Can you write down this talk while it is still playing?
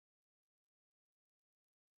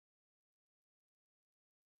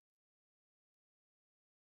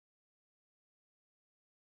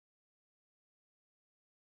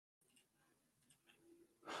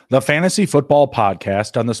The Fantasy Football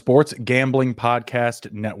Podcast on the Sports Gambling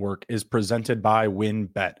Podcast Network is presented by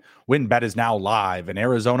WynnBET. WynnBET is now live in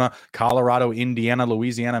Arizona, Colorado, Indiana,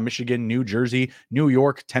 Louisiana, Michigan, New Jersey, New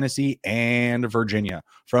York, Tennessee, and Virginia.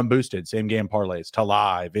 From boosted same-game parlays to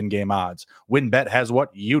live in-game odds, WynnBET has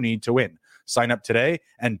what you need to win. Sign up today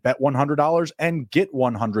and bet $100 and get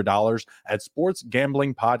 $100 at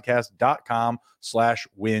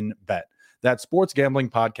sportsgamblingpodcast.com/WynnBET. That's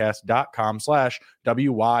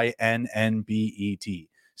sportsgamblingpodcast.com/WYNNBET.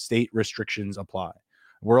 State restrictions apply.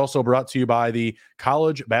 We're also brought to you by the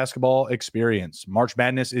College Basketball Experience. March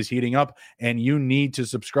Madness is heating up, and you need to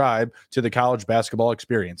subscribe to the College Basketball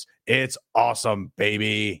Experience. It's awesome,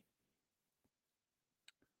 baby.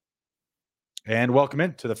 And welcome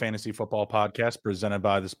into the Fantasy Football Podcast presented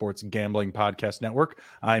by the Sports Gambling Podcast Network.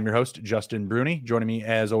 I'm your host, Justin Bruni. Joining me,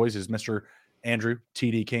 as always, is Mr. Andrew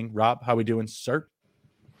TD King. Rob, how we doing, sir?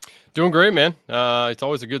 Doing great, man. It's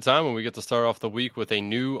always a good time when we get to start off the week with a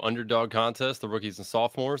new underdog contest, the rookies and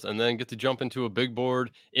sophomores, and then get to jump into a big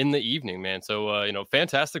board in the evening, man. So,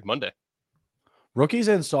 fantastic Monday. Rookies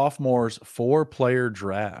and sophomores 4-player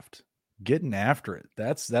draft. Getting after it.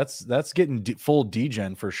 That's getting full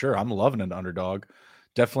degen for sure. I'm loving an underdog.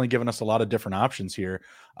 Definitely giving us a lot of different options here.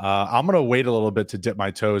 I'm going to wait a little bit to dip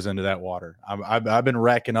my toes into that water. I've been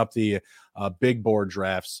racking up the big board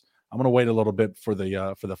drafts. I'm going to wait a little bit for the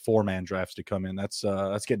 4-man drafts to come in. That's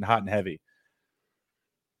getting hot and heavy.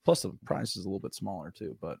 Plus the price is a little bit smaller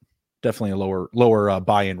too, but definitely a lower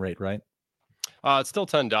buy-in rate, right? It's still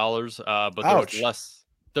 $10, but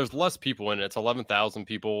there's less people in it. It's 11,000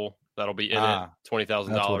 people that'll be in it.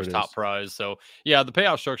 $20,000 top prize. So yeah, the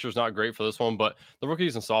payout structure is not great for this one, but the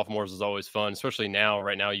rookies and sophomores is always fun, especially now.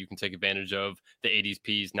 Right now, you can take advantage of the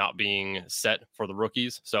 80s not being set for the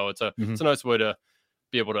rookies. So it's a nice way to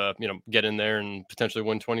be able to get in there and potentially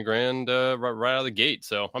win 20 grand right out of the gate.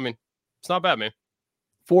 So I mean, it's not bad, man.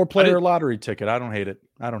 4-player lottery ticket. I don't hate it.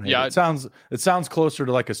 It sounds closer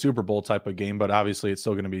to like a Super Bowl type of game, but obviously it's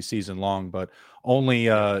still going to be season long. But only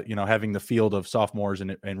having the field of sophomores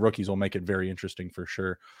and rookies will make it very interesting for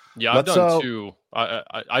sure. Yeah, I've done two.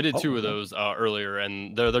 I did two of those earlier,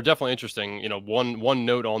 and they're definitely interesting. One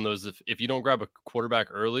note on those: if you don't grab a quarterback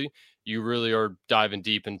early, you really are diving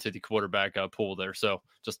deep into the quarterback pool there. So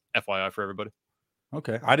just FYI for everybody.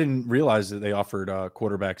 Okay. I didn't realize that they offered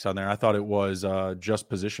quarterbacks on there. I thought it was just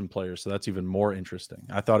position players. So that's even more interesting.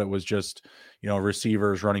 I thought it was just,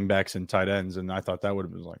 receivers, running backs, and tight ends. And I thought that would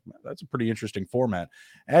have been like, that's a pretty interesting format.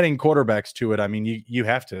 Adding quarterbacks to it, I mean, you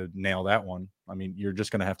have to nail that one. I mean, you're just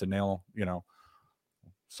going to have to nail,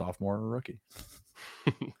 sophomore or rookie.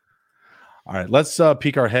 All right. Let's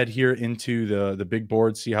peek our head here into the big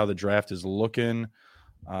board, see how the draft is looking.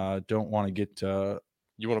 Don't want to get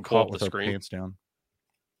you want to pull up the screen? Pants down.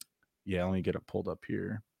 Yeah, let me get it pulled up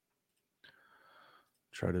here.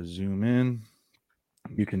 Try to zoom in.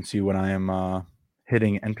 You can see when I am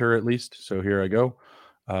hitting enter at least. So here I go.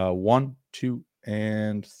 1, 2,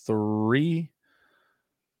 and 3.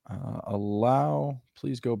 Allow.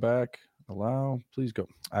 Please go back. Allow. Please go.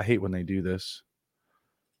 I hate when they do this.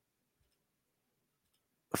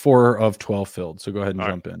 4 of 12 filled. So go ahead and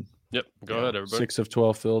jump in. Yep. Go ahead, everybody. 6 of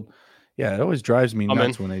 12 filled. Yeah, it always drives me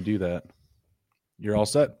nuts when they do that. You're all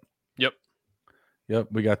set? Yep,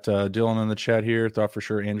 we got Dylan in the chat here. Thought for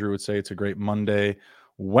sure Andrew would say it's a great Monday.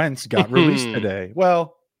 Wentz got released today.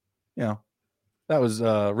 Well, that was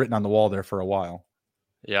written on the wall there for a while.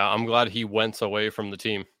 Yeah, I'm glad he went away from the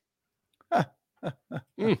team.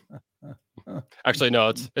 Actually, no,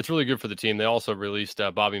 it's really good for the team. They also released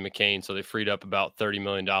Bobby McCain, so they freed up about $30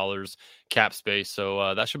 million cap space.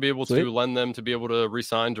 So that should be able to lend them to be able to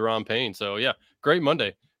re-sign Daron Payne. So yeah, great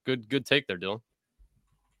Monday. Good take there, Dylan.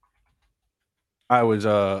 I was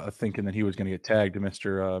thinking that he was going to get tagged to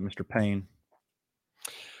Mr. Payne.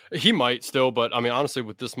 He might still, but I mean, honestly,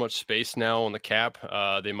 with this much space now on the cap,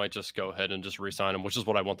 they might just go ahead and just re-sign him, which is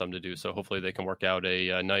what I want them to do. So hopefully they can work out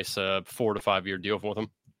a nice 4 to 5 year deal with him.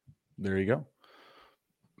 There you go.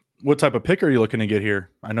 What type of pick are you looking to get here?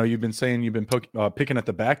 I know you've been saying you've been picking at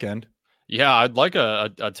the back end. Yeah, I'd like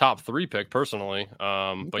a top 3 pick personally.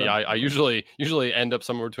 Okay. But yeah, I usually end up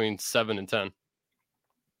somewhere between 7 and 10.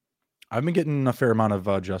 I've been getting a fair amount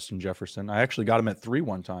of Justin Jefferson. I actually got him at 3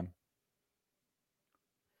 one time.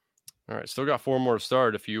 All right, still got 4 more to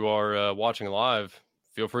start. If you are watching live,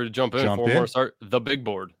 feel free to jump in. 4 more to start. The big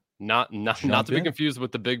board, not to be confused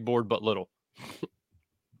with the big board, but little.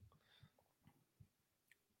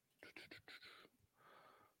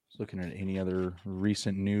 Looking at any other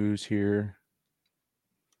recent news here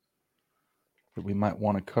that we might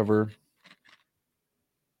want to cover.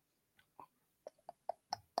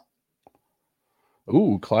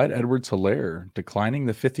 Ooh, Clyde Edwards-Helaire declining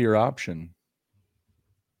the 5th-year option.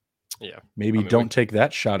 Yeah. Maybe don't take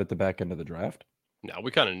that shot at the back end of the draft. No,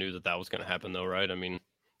 we kind of knew that was going to happen, though, right? I mean,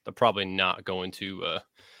 they're probably not going to,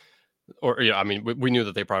 we knew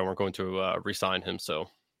that they probably weren't going to re-sign him, so.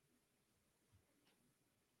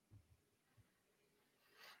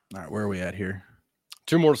 All right, where are we at here?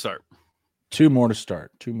 2 more to start. 2 more to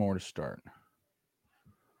start.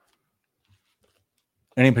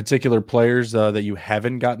 Any particular players that you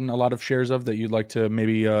haven't gotten a lot of shares of that you'd like to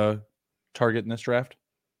maybe target in this draft?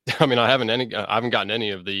 I mean, I haven't gotten any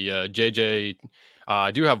of the JJ.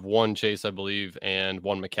 I do have one Chase, I believe, and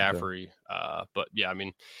one McCaffrey. Okay. But yeah, I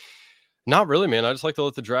mean, not really, man. I just like to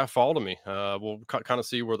let the draft fall to me. We'll kind of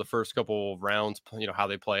see where the first couple rounds, how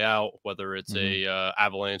they play out, whether it's a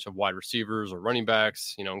avalanche of wide receivers or running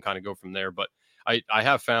backs, and kind of go from there. But I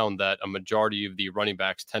have found that a majority of the running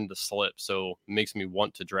backs tend to slip, so it makes me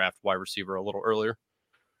want to draft wide receiver a little earlier.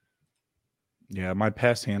 Yeah, my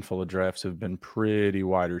past handful of drafts have been pretty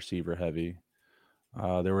wide receiver heavy.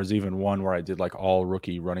 There was even one where I did like all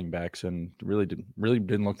rookie running backs and really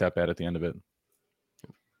didn't look that bad at the end of it.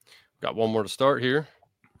 Got one more to start here.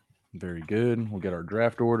 Very good. We'll get our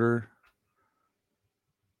draft order.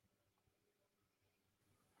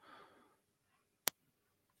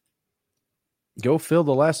 Go fill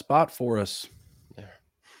the last spot for us. Yeah.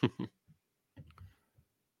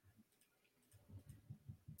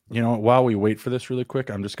 While we wait for this really quick,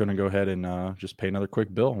 I'm just going to go ahead and just pay another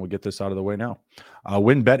quick bill, and we'll get this out of the way now.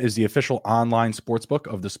 WynnBET is the official online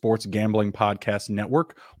sportsbook of the Sports Gambling Podcast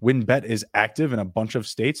Network. WynnBET is active in a bunch of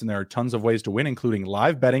states, and there are tons of ways to win, including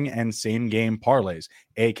live betting and same-game parlays,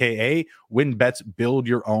 a.k.a. WynnBET's Build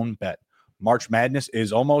Your Own Bet. March Madness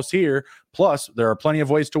is almost here. Plus, there are plenty of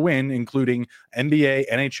ways to win, including NBA,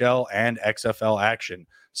 NHL, and XFL action.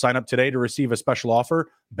 Sign up today to receive a special offer.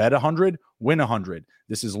 Bet 100, win 100.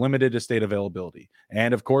 This is limited to state availability.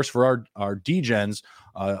 And of course, for our DGens,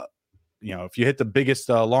 if you hit the biggest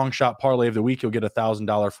long shot parlay of the week, you'll get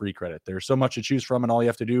 $1,000 free credit. There's so much to choose from, and all you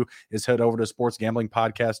have to do is head over to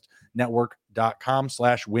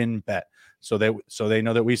sportsgamblingpodcastnetwork.com/wynnbet. So they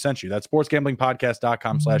know that we sent you. That's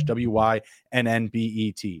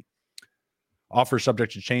sportsgamblingpodcast.com/WYNNBET. Offer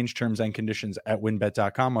subject to change, terms and conditions at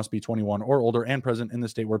wynnbet.com. Must be 21 or older and present in the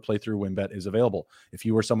state where playthrough WynnBET is available. If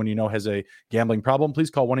you or someone you know has a gambling problem, please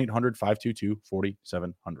call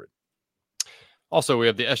 1-800-522-4700. Also, we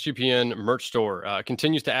have the SGPN merch store.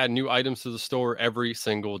 Continues to add new items to the store every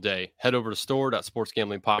single day. Head over to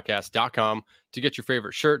store.sportsgamblingpodcast.com to get your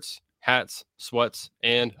favorite shirts, hats, sweats,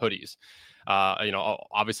 and hoodies.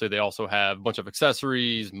 Obviously they also have a bunch of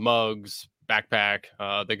accessories, mugs, backpack.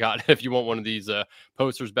 They got, if you want one of these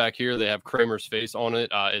posters back here, they have Kramer's face on it.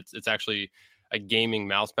 It's actually a gaming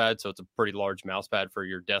mouse pad, so it's a pretty large mouse pad for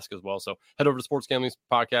your desk as well. So head over to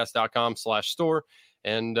sportsgamblingpodcast.com/store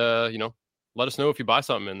and let us know if you buy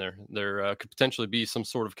something in there. There could potentially be some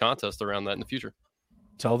sort of contest around that in the future.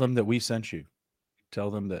 Tell them that we sent you.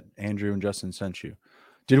 Tell them that Andrew and Justin sent you.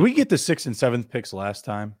 Did we get the 6th and 7th picks last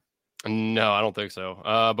time? No, I don't think so.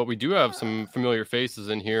 But we do have some familiar faces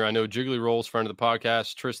in here. I know Jiggly Rolls, friend of the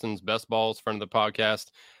podcast. Tristan's Best Balls, friend of the podcast.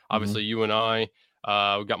 Obviously, you and I.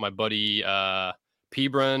 We got my buddy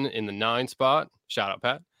P-Bren in the 9 spot. Shout out,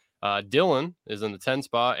 Pat. Dylan is in the 10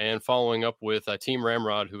 spot, and following up with Team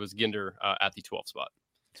Ramrod, who was Ginder at the 12 spot.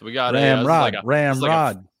 So we got Ramrod,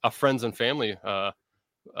 a friends and family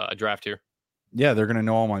draft here. Yeah, they're gonna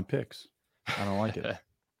know all my picks. I don't like it.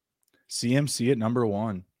 CMC at number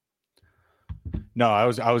 1. No, I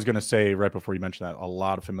was going to say right before you mentioned that, a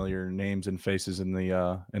lot of familiar names and faces in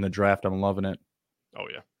the draft. I'm loving it. Oh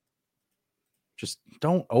yeah. Just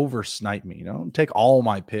don't over snipe me. Don't take all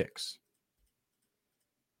my picks.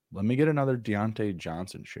 Let me get another Deontay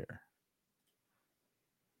Johnson share.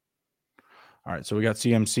 All right, so we got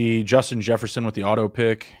CMC, Justin Jefferson with the auto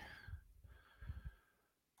pick.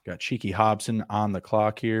 Got Cheeky Hobson on the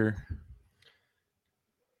clock here.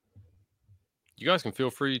 You guys can feel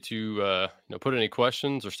free to put any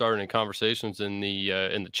questions or start any conversations in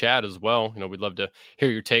the chat as well. We'd love to hear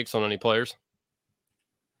your takes on any players.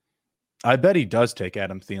 I bet he does take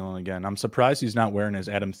Adam Thielen again. I'm surprised he's not wearing his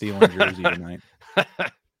Adam Thielen jersey tonight.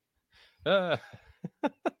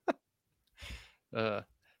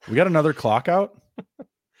 We got another clock out.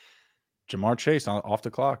 Ja'Marr Chase off the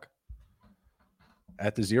clock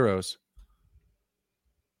at the zeros.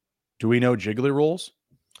 Do we know Jiggly Rolls?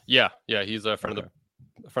 Yeah, he's a friend of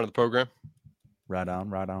the program. Right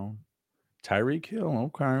on. Tyreek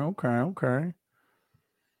Hill. Okay.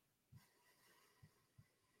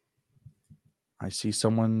 I see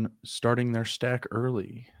someone starting their stack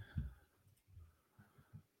early.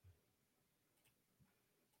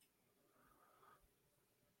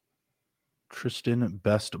 Tristan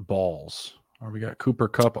best balls. We got Cooper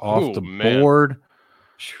Kupp off the board.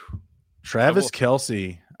 Travis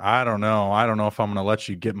Kelce. I don't know. I don't know if I'm going to let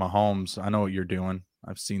you get Mahomes. I know what you're doing.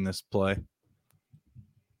 I've seen this play.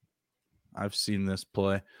 Man,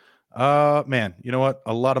 you know what?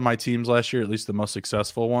 A lot of my teams last year, at least the most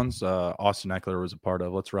successful ones, Austin Ekeler was a part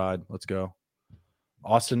of. Let's ride. Let's go.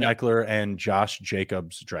 Austin Ekeler and Josh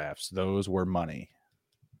Jacobs drafts. Those were money.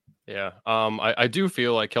 Yeah. I do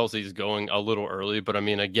feel like Kelce's going a little early, but I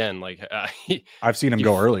mean, again, like I've seen him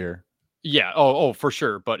go earlier. Yeah. Oh, for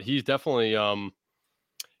sure. But he's definitely,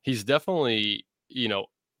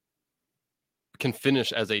 can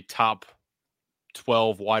finish as a top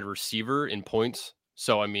 12 wide receiver in points.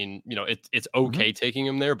 So, I mean, it's okay taking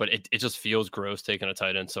him there, but it just feels gross taking a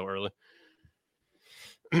tight end so early.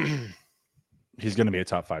 He's going to be a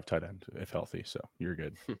top 5 tight end if healthy. So you're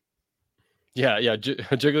good. Yeah.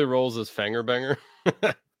 Jiggly Rolls is Fanger Banger.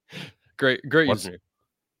 Great username.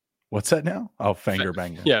 What's that now? Oh, Fanger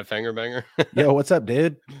Banger. Yeah, Fanger Banger. Yo, what's up,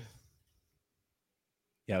 dude?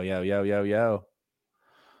 Yo.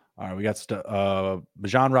 All right, we got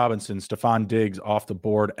Bijan Robinson, Stephon Diggs off the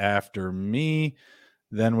board after me.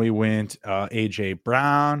 Then we went A.J.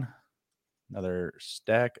 Brown, another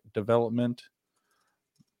stack development.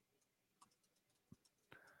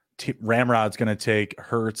 Ramrod's going to take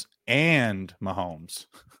Hurts and Mahomes.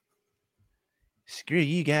 Screw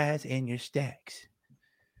you guys and your stacks.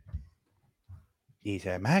 These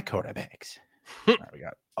are my quarterbacks. All right, we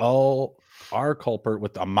got our culprit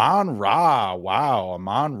with Amon Ra. Wow,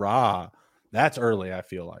 Amon Ra. That's early, I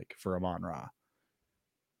feel like, for Amon Ra.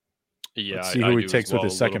 Yeah, let's see who he takes with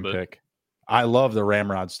his second pick. I love the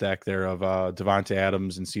Ramrod stack there of Devontae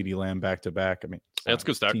Adams and CeeDee Lamb back to back. I mean, that's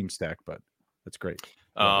good stack. Team stack, but that's great.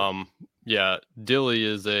 Yeah, Dilly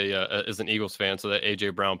is an Eagles fan, so that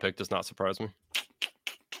AJ Brown pick does not surprise me.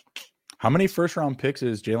 How many first round picks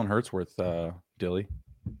is Jalen Hurts worth, Dilly?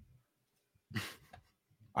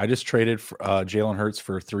 I just traded Jalen Hurts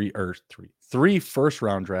for three first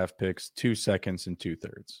round draft picks, 2 seconds, and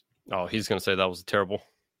 2/3. Oh, he's going to say that was terrible.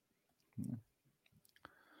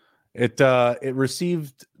 It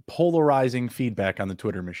received polarizing feedback on the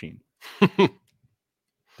Twitter machine.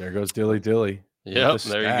 There goes Dilly. Yep,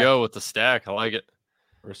 there you go with the stack. I like it.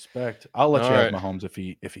 Respect. I'll let you have Mahomes if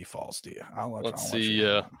he falls to you. Let's see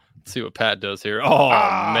what Pat does here. Oh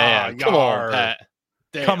man, come on, Pat.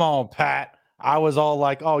 Damn. Come on, Pat. I was all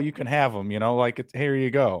like, "Oh, you can have him," like here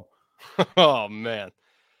you go. Oh man,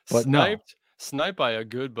 but sniped by a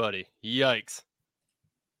good buddy. Yikes.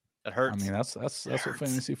 That hurts. I mean, that's what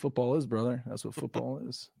fantasy football is, brother. That's what football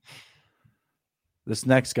is. This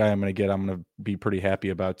next guy I'm going to be pretty happy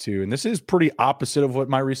about too. And this is pretty opposite of what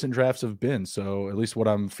my recent drafts have been. So at least what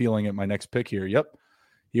I'm feeling at my next pick here. Yep.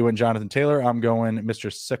 He went Jonathan Taylor. I'm going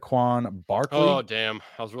Mr. Saquon Barkley. Oh, damn.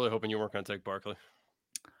 I was really hoping you weren't going to take Barkley.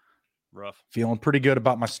 Rough. Feeling pretty good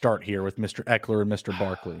about my start here with Mr. Ekeler and Mr.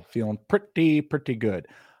 Barkley. Feeling pretty good.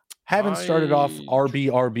 Haven't started off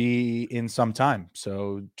RB in some time.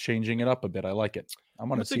 So changing it up a bit. I like it. I'm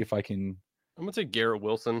going to see if I can. I'm going to take Garrett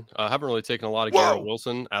Wilson. I haven't really taken a lot of Garrett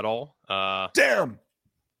Wilson at all. Damn.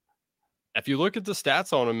 If you look at the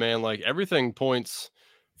stats on him, man, like everything points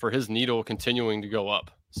for his needle continuing to go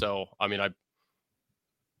up. So, I mean, I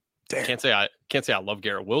can't say I love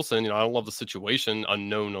Garrett Wilson. I don't love the situation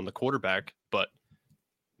unknown on the quarterback, but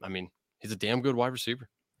I mean, he's a damn good wide receiver.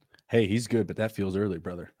 Hey, he's good, but that feels early,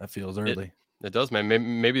 brother. That feels early. It does, man.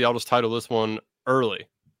 Maybe I'll just title this one early.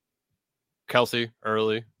 Kelce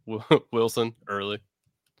early. Wilson early.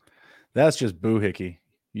 That's just boohickey.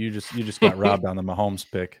 You just got robbed on the Mahomes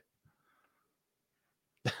pick.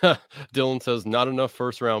 Dylan says not enough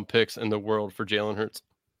first round picks in the world for Jalen Hurts.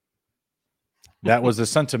 That was a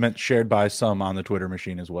sentiment shared by some on the Twitter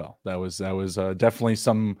machine as well. That was definitely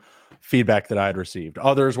some feedback that I had received.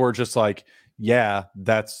 Others were just like, yeah,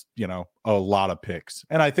 that's, a lot of picks.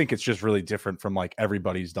 And I think it's just really different from like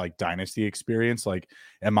everybody's like dynasty experience. Like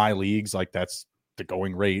in my leagues, like that's the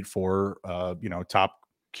going rate for, top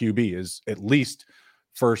QB is at least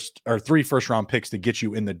 3 first round picks to get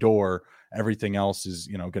you in the door. Everything else is,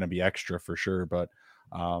 going to be extra for sure. But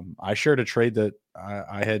I shared a trade that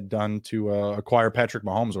I had done to acquire Patrick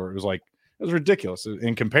Mahomes, where it was ridiculous.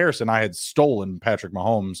 In comparison, I had stolen Patrick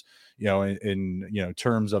Mahomes, in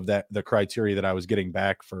terms of the criteria that I was getting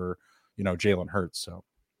back for, Jalen Hurts. So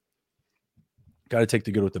got to take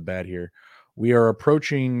the good with the bad here. We are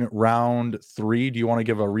approaching round 3. Do you want to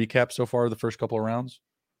give a recap so far of the first couple of rounds?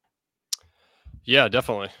 Yeah,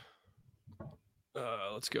 definitely.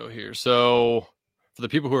 Let's go here. So for the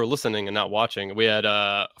people who are listening and not watching, we had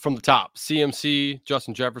from the top, CMC,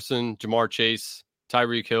 Justin Jefferson, Jamar Chase,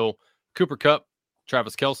 Tyreek Hill, Cooper Kupp,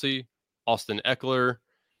 Travis Kelce, Austin Eckler,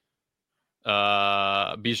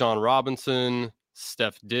 Bijan Robinson,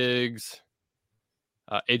 Steph Diggs,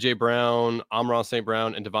 AJ Brown, Amon St.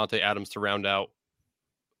 Brown, and Devontae Adams to round out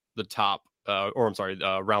the top.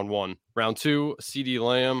 Round 1. Round 2, CeeDee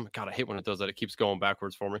Lamb. God, I hate when it does that. It keeps going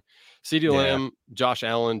backwards for me. CeeDee Lamb, Josh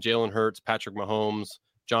Allen, Jalen Hurts, Patrick Mahomes,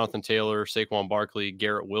 Jonathan Taylor, Saquon Barkley,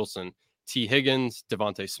 Garrett Wilson, T. Higgins,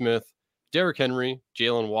 Devontae Smith, Derrick Henry,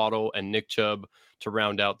 Jalen Waddle, and Nick Chubb to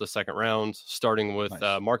round out the second round, starting with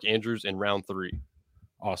Mark Andrews in round 3.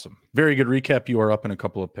 Awesome. Very good recap. You are up in a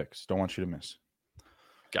couple of picks. Don't want you to miss.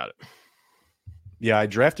 Got it. Yeah, I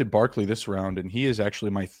drafted Barkley this round, and he is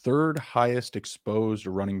actually my third highest exposed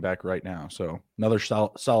running back right now. So another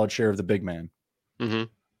solid share of the big man. Mm-hmm.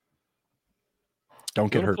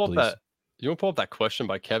 Don't get hurt, please. You want to pull up that question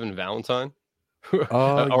by Kevin Valentine?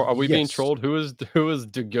 Are we being trolled? Who is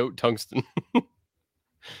the GOAT Tungsten?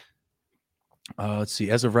 Let's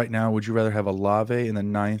see. As of right now, would you rather have Olave in the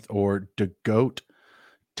 9th or DeGoat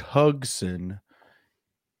Tugson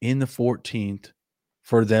in the 14th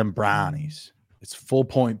for them brownies? It's full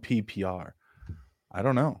point PPR. I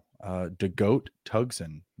don't know. DeGoat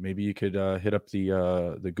Tugson. Maybe you could hit up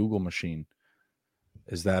the Google machine.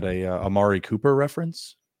 Is that a Amari Cooper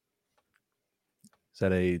reference? Is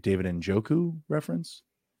that a David Njoku reference?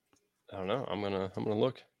 I don't know. I'm gonna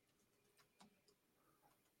look.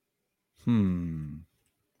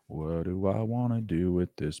 What do I want to do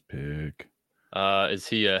with this pick? Is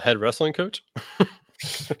he a head wrestling coach?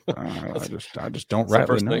 I just don't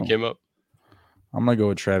rightly know. That came up. I'm gonna go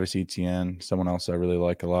with Travis Etienne, someone else I really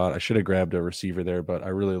like a lot. I should have grabbed a receiver there, but I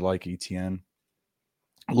really like Etienne.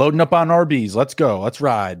 Loading up on RBs. Let's go. Let's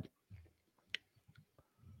ride.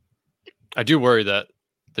 I do worry that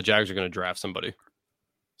the Jags are going to draft somebody.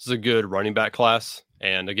 This is a good running back class,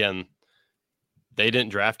 and again, they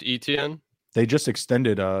didn't draft Etienne. They just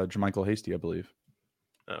extended Jermichael Hasty, I believe.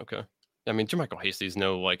 Okay. I mean, Jermichael Hasty's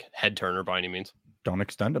no head turner by any means. Don't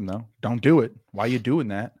extend him though. Don't do it. Why are you doing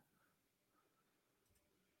that?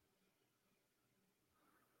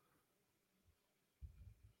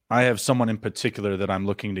 I have someone in particular that I'm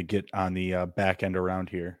looking to get on the back end around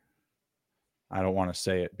here. I don't want to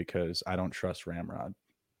say it because I don't trust Ramrod.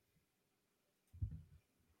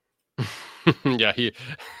 Yeah, he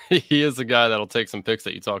is the guy that'll take some picks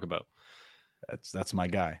that you talk about. That's my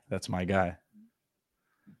guy. That's my guy.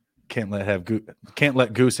 Can't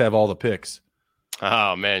let Goose have all the picks.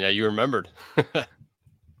 Oh man, yeah, you remembered.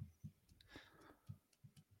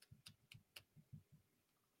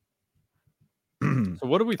 So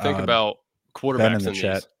what do we think about quarterbacks Ben in the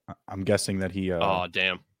chat? I'm guessing that he. Oh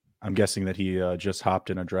damn! I'm guessing that he just hopped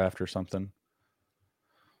in a draft or something.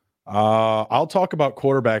 I'll talk about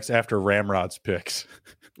quarterbacks after Ramrod's picks.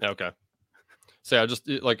 Okay. So I just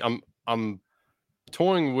I'm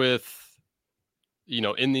toying with,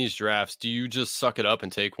 in these drafts, do you just suck it up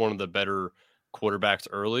and take one of the better quarterbacks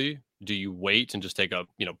early? Do you wait and just take up,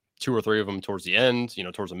 2 or 3 of them towards the end,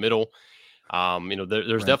 towards the middle?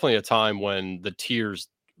 There's definitely a time when the tiers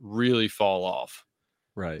really fall off.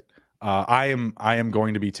 Right. I am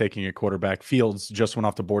going to be taking a quarterback. Fields just went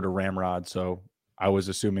off the board of Ramrod, so I was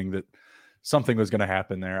assuming that something was going to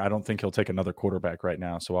happen there. I don't think he'll take another quarterback right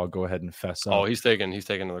now, so I'll go ahead and fess up. Oh, he's taking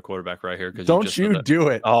another quarterback right here. Don't you do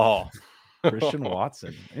it? Oh, Christian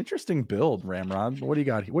Watson. Interesting build, Ramrod. What do you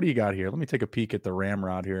got? What do you got here? Let me take a peek at the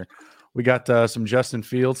Ramrod here. We got some Justin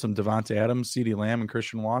Fields, some Devontae Adams, CeeDee Lamb, and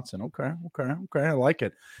Christian Watson. Okay. I like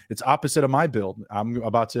it. It's opposite of my build. I'm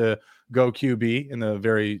about to go QB in the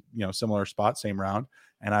very similar spot, same round,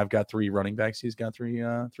 and I've got 3 running backs. He's got three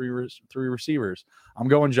receivers. I'm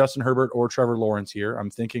going Justin Herbert or Trevor Lawrence here. I'm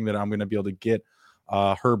thinking that I'm going to be able to get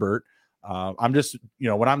Herbert. I'm just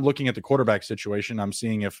when I'm looking at the quarterback situation, I'm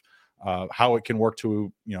seeing if how it can work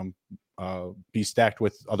to be stacked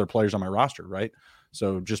with other players on my roster, right?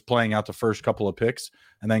 So just playing out the first couple of picks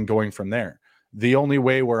and then going from there. The only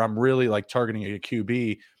way where I'm really targeting a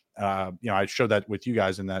QB, I showed that with you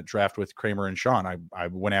guys in that draft with Kramer and Sean. I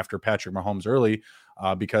went after Patrick Mahomes early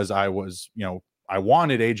because I was, I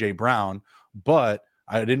wanted AJ Brown, but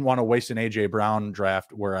I didn't want to waste an AJ Brown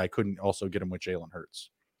draft where I couldn't also get him with Jalen Hurts.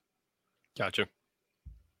 Gotcha.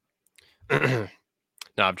 Now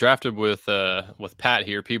I've drafted with Pat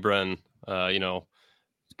here, P. Bren,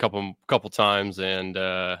 couple times, and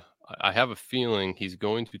I have a feeling he's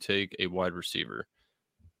going to take a wide receiver.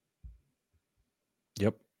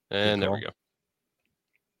 Yep. And there we go.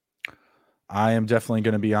 I am definitely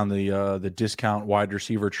going to be on the discount wide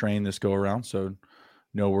receiver train this go around, so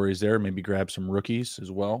no worries there. Maybe grab some rookies as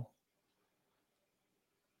well.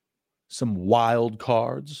 Some wild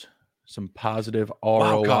cards. some positive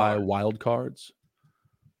ROI wild cards.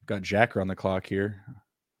 Got Jacker on the clock here.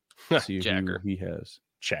 Let's see who he has.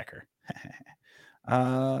 Jacker.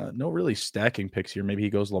 No really stacking picks here. Maybe he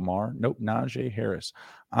goes Lamar. Nope, Najee Harris.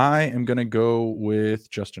 I am going to go with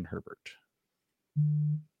Justin Herbert.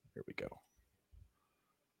 Here we go.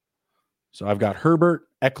 So I've got Herbert,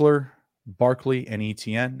 Eckler, Barkley, and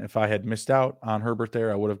ETN. If I had missed out on Herbert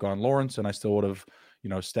there, I would have gone Lawrence, and I still would have,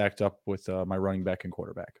 stacked up with my running back and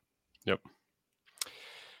quarterback. Yep.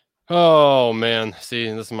 Oh, man. See,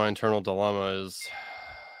 this is my internal dilemma is,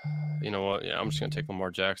 you know what? Yeah, I'm just going to take Lamar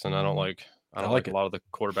Jackson. I don't like a lot of the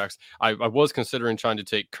quarterbacks. I was considering trying to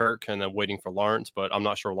take Kirk and then waiting for Lawrence, but I'm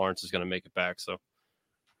not sure Lawrence is going to make it back. So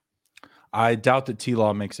I doubt that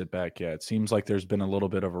T-Law makes it back yet. It seems like there's been a little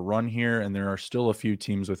bit of a run here, and there are still a few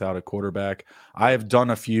teams without a quarterback. I have done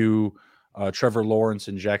a few Trevor Lawrence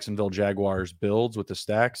and Jacksonville Jaguars builds with the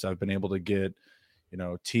stacks. I've been able to get,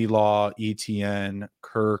 T-Law, ETN,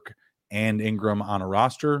 Kirk, and Ingram on a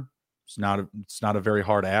roster. It's not a very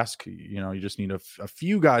hard ask. You just need a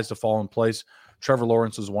few guys to fall in place. Trevor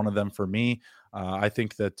Lawrence is one of them for me. I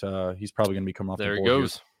think that he's probably going to be coming off the board. There he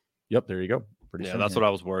goes. Here. Yep, there you go. That's what I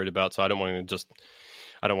was worried about. So I don't want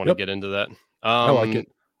to get into that. I like it.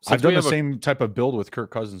 I've done the same type of build with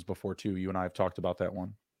Kirk Cousins before too. You and I have talked about that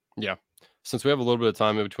one. Yeah. Since we have a little bit of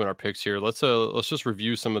time in between our picks here, let's just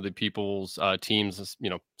review some of the people's teams,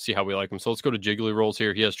 see how we like them. So let's go to Jiggly Rolls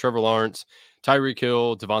here. He has Trevor Lawrence, Tyreek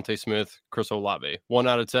Hill, Devontae Smith, Chris Olave. 1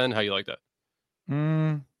 out of 10. How you like that?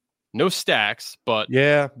 No stacks, but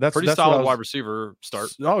that's pretty solid wide receiver start.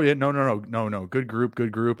 Oh yeah, no. Good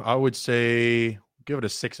group. I would say give it a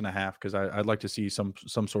 6.5 because I'd like to see some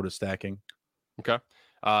sort of stacking. Okay.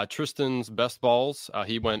 Tristan's best balls.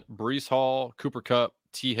 He went Breece Hall, Cooper Kupp,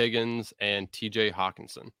 T. Higgins, and TJ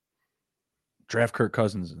Hawkinson. Draft Kirk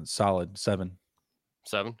Cousins, solid 7.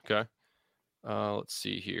 7, okay. Let's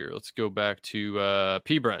see here. Let's go back to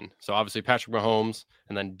P. Bren. So obviously Patrick Mahomes,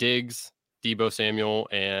 and then Diggs, Deebo Samuel,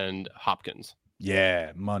 and Hopkins.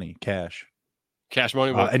 Yeah, money, cash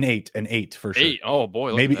money. An 8 for sure. 8. Oh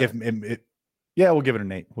boy, maybe we'll give it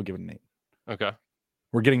an 8. We'll give it an 8. Okay,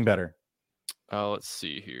 we're getting better. Let's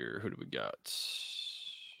see here. Who do we got?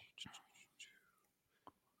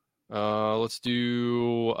 Let's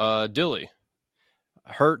do Dilly,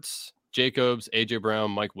 Hurts, Jacobs, AJ Brown,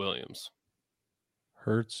 Mike Williams.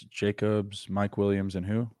 Hurts, Jacobs, Mike Williams, and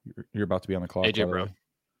who? You're about to be on the clock. AJ Brown.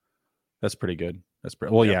 That's pretty good.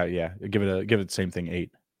 Yeah. Give it the same thing,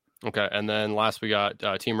 8. Okay, and then last we got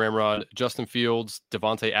Team Ramrod, Justin Fields,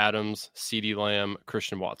 Devontae Adams, CeeDee Lamb,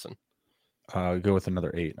 Christian Watson. Go with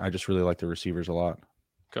another 8. I just really like the receivers a lot.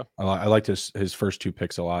 Okay. I liked his first 2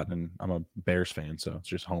 picks a lot, and I'm a Bears fan, so it's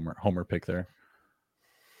just homer pick there.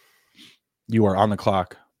 You are on the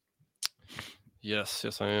clock. Yes,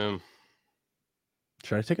 I am.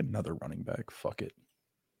 Should I take another running back? Fuck it.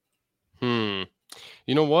 You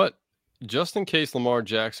know what? Just in case Lamar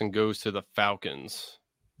Jackson goes to the Falcons,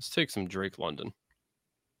 let's take some Drake London.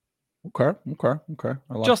 Okay.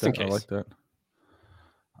 I like just that. In case. I like that.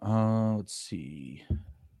 Let's see.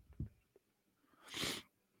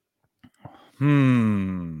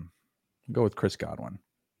 Go with Chris Godwin.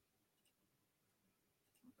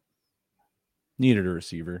 Needed a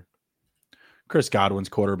receiver. Chris Godwin's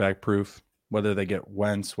quarterback proof. Whether they get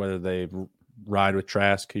Wentz, whether they ride with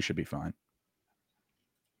Trask, he should be fine.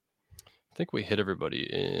 I think we hit everybody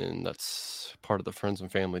in. That's part of the friends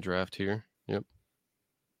and family draft here. Yep.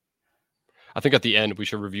 I think at the end we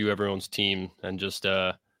should review everyone's team and just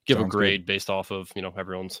give a grade based off of,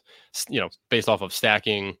 everyone's, based off of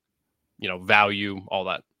stacking, value, all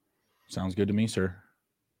that. Sounds good to me, sir.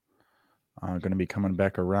 I'm going to be coming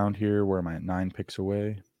back around here. Where am I at? 9 picks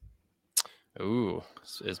away. Ooh,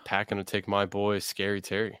 is Pat going to take my boy, Scary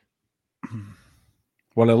Terry?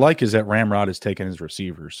 What I like is that Ramrod is taking his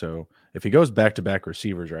receivers. So if he goes back-to-back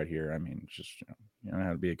receivers right here, I mean, just, you don't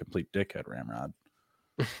have to be a complete dickhead, Ramrod.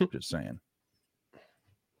 Just saying.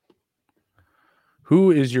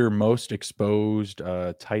 Who is your most exposed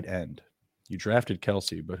tight end? You drafted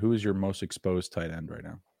Kelsey, but who is your most exposed tight end right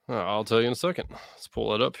now? I'll tell you in a second. Let's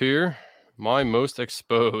pull it up here. My most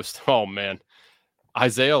exposed. Oh, man.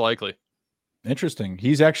 Isaiah Likely. Interesting.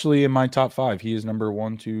 He's actually in my top 5. He is number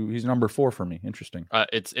 1, 2. He's number 4 for me. Interesting.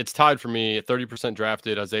 It's tied for me. 30%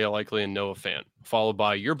 drafted, Isaiah Likely and Noah Fant, followed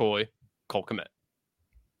by your boy, Cole Kmet.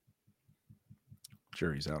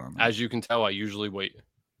 Jury's out on that. As you can tell, I usually wait.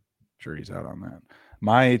 Jury's out on that.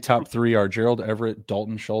 My top 3 are Gerald Everett,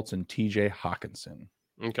 Dalton Schultz, and TJ Hawkinson.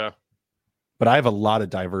 Okay. But I have a lot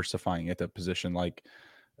of diversifying at that position. Like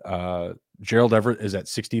Gerald Everett is at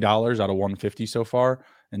 $60 out of 150 so far.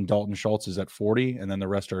 and Dalton Schultz is at 40, and then the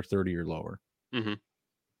rest are 30 or lower. Mm-hmm.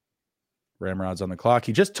 Ramrod's on the clock.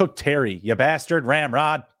 He just took Terry, you bastard,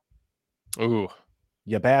 Ramrod. Ooh,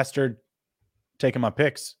 you bastard, taking my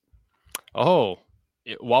picks. Oh,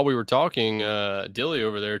 while we were talking, Dilly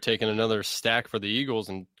over there taking another stack for the Eagles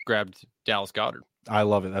and grabbed Dallas Goedert. I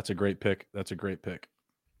love it. That's a great pick.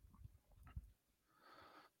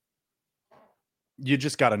 You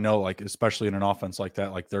just got to know, like, especially in an offense like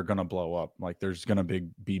that, like they're going to blow up. Like there's going to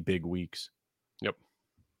be big weeks. Yep.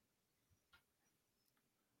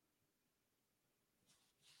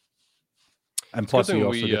 And plus you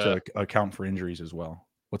also get to account for injuries as well.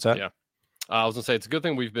 What's that? Yeah. I was going to say, it's a good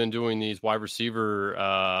thing we've been doing these wide receiver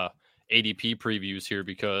ADP previews here,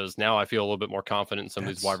 because now I feel a little bit more confident in some of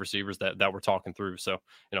these wide receivers that we're talking through. So,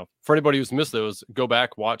 for anybody who's missed those, go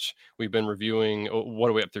back, watch. We've been reviewing, what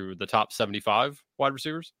are we up through? The top 75 wide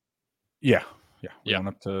receivers? Yeah. We went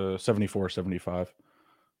up to 74, 75.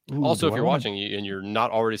 Ooh, also, if you're watching and you're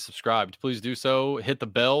not already subscribed, please do so. Hit the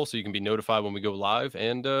bell so you can be notified when we go live,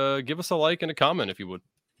 and give us a like and a comment if you would.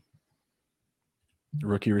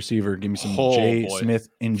 Rookie receiver, give me some Jay Smith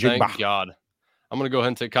and Jigba. Thank God. I'm going to go ahead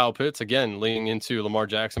and take Kyle Pitts again, leaning into Lamar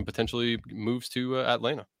Jackson potentially moves to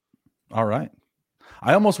Atlanta. All right.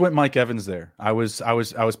 I almost went Mike Evans there. I was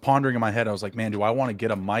pondering in my head. I was like, man, do I want to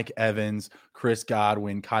get a Mike Evans, Chris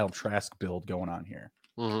Godwin, Kyle Trask build going on here?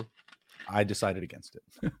 Mm-hmm. I decided against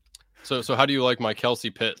it. So how do you like my Kelsey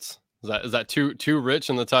Pitts? Is that too rich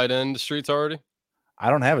in the tight end streets already? I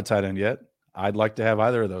don't have a tight end yet. I'd like to have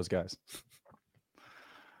either of those guys.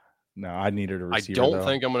 No, I needed a receiver. I don't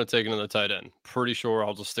think I'm going to take another tight end. Pretty sure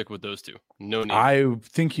I'll just stick with those two. No need. I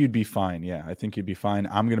think you'd be fine. Yeah, I think you'd be fine.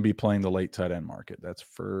 I'm going to be playing the late tight end market. That's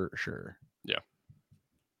for sure. Yeah.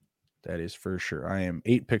 That is for sure. I am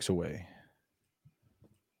 8 picks away.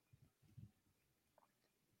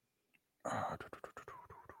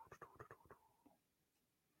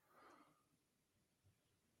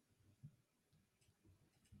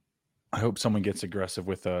 I hope someone gets aggressive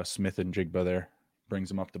with Smith and Jigba there. Brings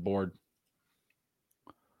them up the board.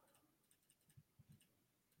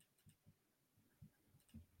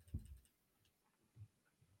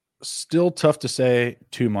 Still tough to say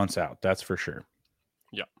 2 months out. That's for sure.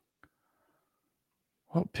 Yeah.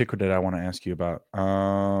 What pick did I want to ask you about?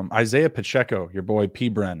 Isaiah Pacheco, your boy P.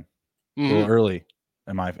 Bren. A little early.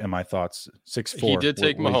 In my thoughts. 6'4". He did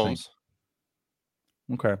take Mahomes.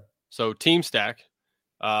 Okay. So team stack.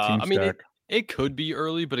 It could be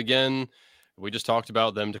early, but again, we just talked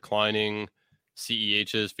about them declining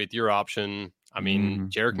CEH's 5th-year option. I mean,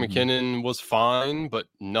 Jerick McKinnon was fine, but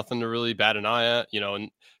nothing to really bat an eye at.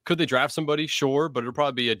 And could they draft somebody? Sure, but it'll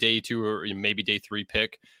probably be a day 2 or maybe day 3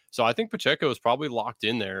 pick. So I think Pacheco is probably locked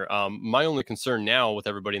in there. My only concern now with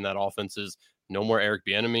everybody in that offense is no more Eric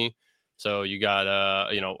Bieniemy. So you got,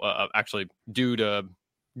 actually dude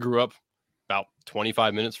grew up about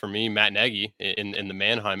 25 minutes from me, Matt Nagy in the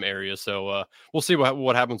Mannheim area. So we'll see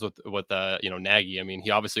what happens with Nagy. I mean,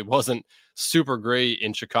 he obviously wasn't super great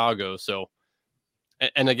in Chicago. So,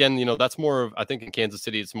 and again, that's more of, I think in Kansas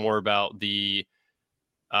City, it's more about the,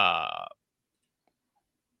 not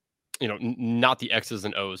the X's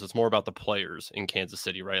and O's. It's more about the players in Kansas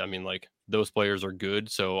City, right? I mean, like those players are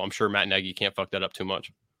good. So I'm sure Matt Nagy can't fuck that up too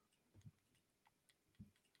much.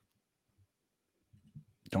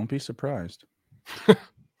 Don't be surprised.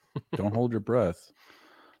 Don't hold your breath.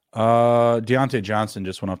 Deontay Johnson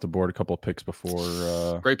just went off the board a couple of picks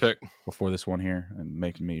before. Great pick. Before this one here, and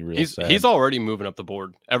making me real sad. He's already moving up the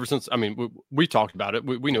board ever since. I mean, we talked about it.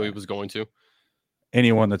 We knew he was going to.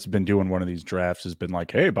 Anyone that's been doing one of these drafts has been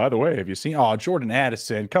like, hey, by the way, have you seen Jordan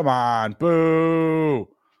Addison? Come on, boo.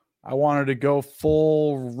 I wanted to go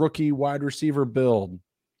full rookie wide receiver build.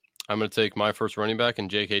 I'm going to take my first running back and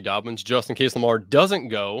J.K. Dobbins just in case Lamar doesn't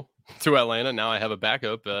go to Atlanta. Now I have a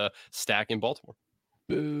backup stack in Baltimore.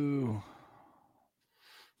 Boo.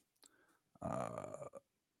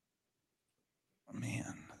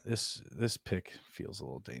 Man, this pick feels a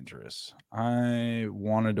little dangerous. I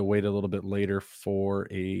wanted to wait a little bit later for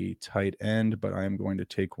a tight end, but I am going to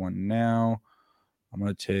take one now. I'm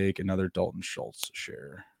going to take another Dalton Schultz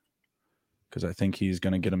share, because I think he's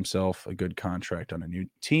going to get himself a good contract on a new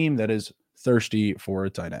team that is thirsty for a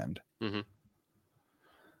tight end. Mm-hmm.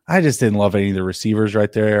 I just didn't love any of the receivers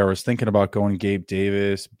right there. I was thinking about going Gabe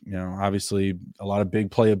Davis. Obviously a lot of big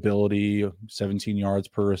playability, 17 yards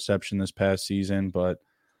per reception this past season, but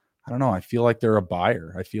I don't know. I feel like they're a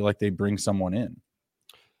buyer. I feel like they bring someone in.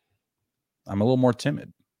 I'm a little more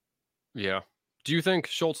timid. Yeah. Do you think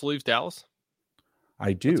Schultz leaves Dallas?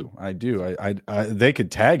 I do. I they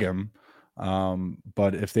could tag him.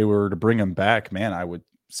 But if they were to bring him back, man, I would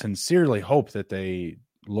sincerely hope that they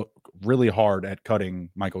look really hard at cutting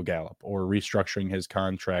Michael Gallup or restructuring his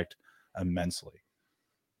contract immensely.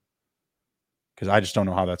 Because I just don't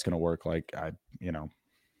know how that's going to work. Like,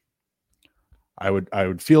 I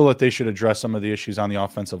would feel that they should address some of the issues on the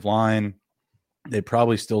offensive line. They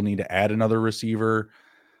probably still need to add another receiver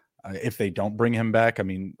if they don't bring him back. I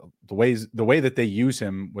mean, the way that they use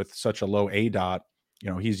him with such a low ADOT,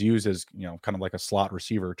 he's used as, kind of like a slot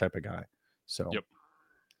receiver type of guy. So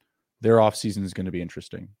their offseason is going to be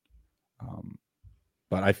interesting.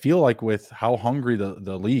 But I feel like with how hungry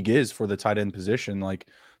the league is for the tight end position, like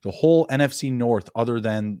the whole NFC North, other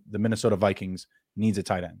than the Minnesota Vikings, needs a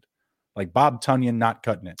tight end. Like Bob Tonyan not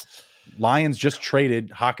cutting it. Lions just traded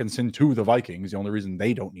Hockenson to the Vikings. The only reason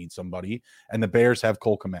they don't need somebody. And the Bears have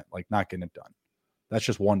Cole Kmet, like not getting it done. That's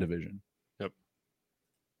just one division. Yep.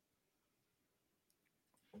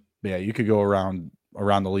 But yeah, you could go around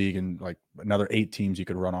the league and like another 8 teams you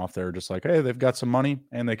could run off there. Just like, hey, they've got some money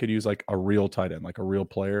and they could use like a real tight end, like a real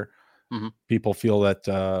player. Mm-hmm. People feel that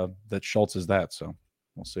that Schultz is that. So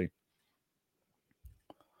we'll see.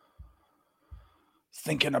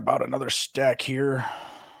 Thinking about another stack here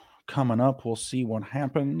coming up. We'll see what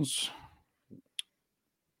happens.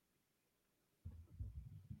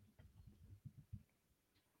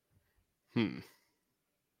 There's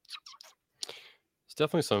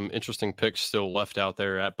definitely some interesting picks still left out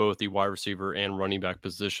there at both the wide receiver and running back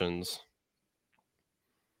positions.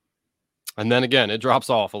 And then again, it drops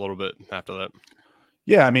off a little bit after that.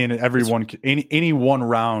 Yeah, I mean, everyone, any one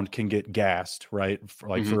round can get gassed, right?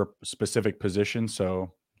 For a specific position.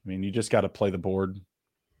 So, I mean, you just got to play the board.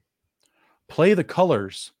 Play the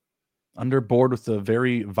colors under board with a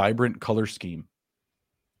very vibrant color scheme.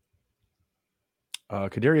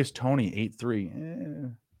 Kadarius Toney,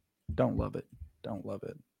 8-3. Don't love it. Don't love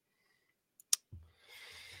it.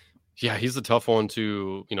 Yeah, he's a tough one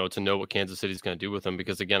to know what Kansas City's going to do with him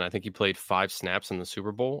because, again, I think he played 5 snaps in the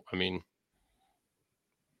Super Bowl. I mean,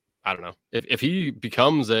 I don't know. If he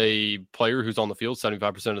becomes a player who's on the field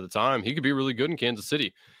 75% of the time, he could be really good in Kansas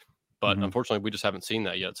City. But unfortunately, we just haven't seen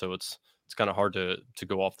that yet. So it's kind of hard to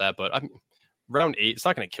go off that. But round 8, it's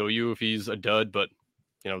not going to kill you if he's a dud. But,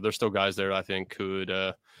 there's still guys there I think could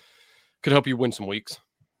help you win some weeks.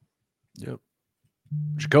 Yep.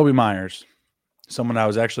 Jacoby Myers, someone I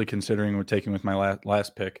was actually considering taking with my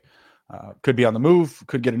last pick. Could be on the move,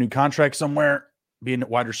 could get a new contract somewhere, being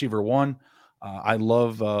wide receiver 1. I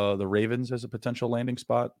love the Ravens as a potential landing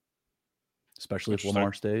spot, especially if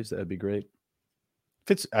Lamar stays. That'd be great.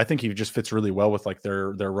 I think he just fits really well with like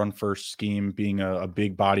their run first scheme, being a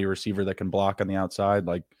big body receiver that can block on the outside.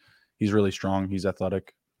 Like he's really strong. He's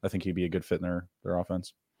athletic. I think he'd be a good fit in their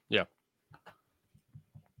offense. Yeah.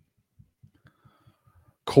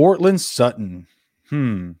 Courtland Sutton.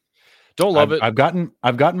 Don't love it. I've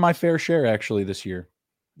gotten my fair share actually this year.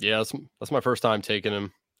 Yeah, that's my first time taking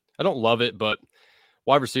him. I don't love it, but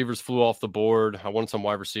wide receivers flew off the board. I wanted some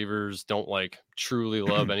wide receivers. Don't truly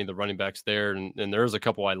love any of the running backs there. And there's a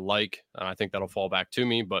couple I like, and I think that'll fall back to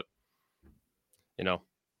me, but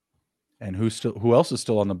And who else is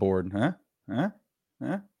still on the board? Huh?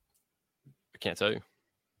 I can't tell you.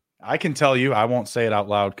 I can tell you. I won't say it out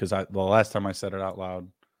loud because the last time I said it out loud,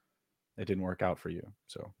 it didn't work out for you.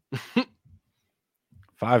 So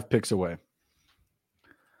 5 picks away.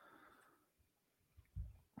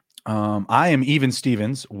 I am even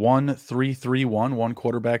Stevens, 1-3-3-1, 1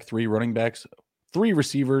 quarterback, 3 running backs, 3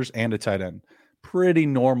 receivers, and a tight end. Pretty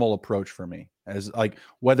normal approach for me. As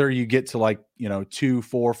whether you get to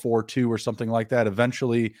 2-4-4-2 or something like that,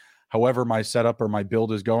 eventually, however my setup or my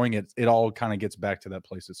build is going, it all kind of gets back to that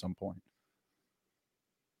place at some point.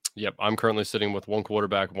 Yep, I'm currently sitting with 1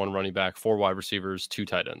 quarterback, 1 running back, 4 wide receivers, 2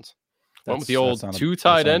 tight ends. Went with the old 2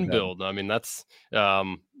 tight end build. I mean, that's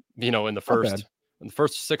in the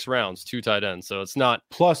first 6 rounds, 2 tight ends. So it's not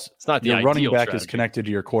the your running back strategy. Is connected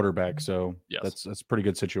to your quarterback. So yes. that's a pretty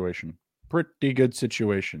good situation. Pretty good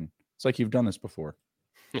situation. It's like you've done this before.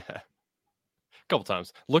 Yeah. A couple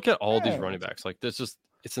times. Look at all these running backs. Like it's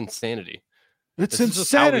insanity. It's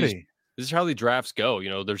insanity. This is how the drafts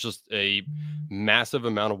go. There's just a massive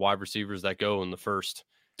amount of wide receivers that go in the first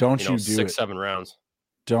 6-7 rounds.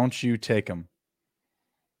 Don't you take them.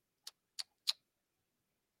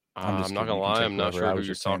 I'm not gonna lie, I'm not sure who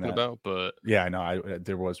you're talking about, but yeah, I know.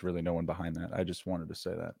 There was really no one behind that. I just wanted to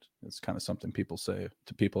say that it's kind of something people say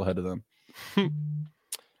to people ahead of them.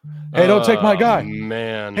 Hey, don't take my guy,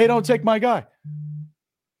 man. Hey, don't take my guy.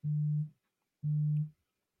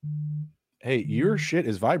 Hey, your shit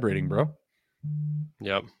is vibrating, bro.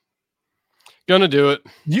 Yep, gonna do it.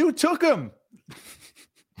 You took him.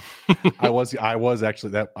 I was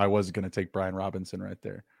actually I was gonna take Brian Robinson right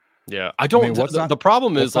there. Yeah, I don't. The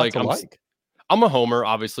problem is like I'm a homer,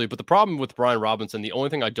 obviously, but the problem with Brian Robinson, the only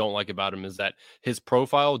thing I don't like about him is that his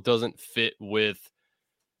profile doesn't fit with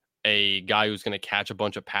a guy who's going to catch a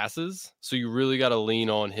bunch of passes. So you really got to lean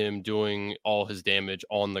on him doing all his damage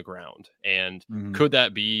on the ground. And could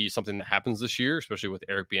that be something that happens this year, especially with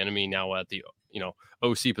Eric Bieniemy now at the,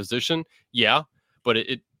 OC position? Yeah, but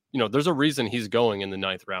it there's a reason he's going in the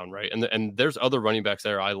 9th round, right? And there's other running backs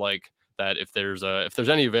there I like that if there's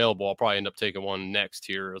any available, I'll probably end up taking one next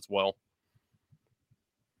here as well.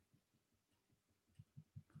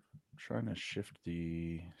 Trying to shift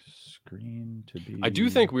the screen to be. I do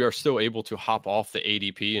think we are still able to hop off the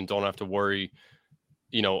ADP and don't have to worry,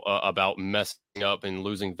 about messing up and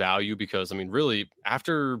losing value because, I mean, really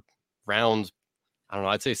after round, I don't know,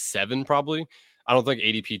 I'd say 7 probably. I don't think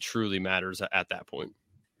ADP truly matters at that point.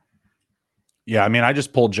 Yeah, I mean, I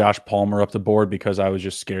just pulled Josh Palmer up the board because I was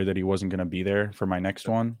just scared that he wasn't going to be there for my next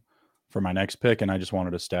one, for my next pick, and I just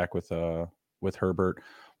wanted to stack with Herbert.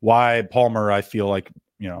 Why Palmer? I feel like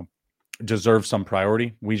deserves some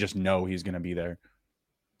priority. We just know he's going to be there,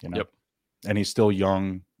 Yep. And he's still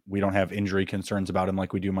young. We don't have injury concerns about him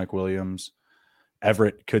like we do Mike Williams.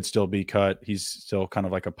 Everett could still be cut. He's still kind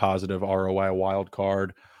of like a positive ROI wild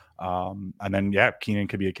card. And then, Keenan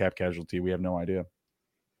could be a cap casualty. We have no idea.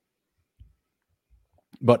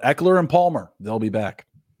 But Eckler and Palmer, they'll be back.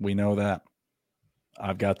 We know that.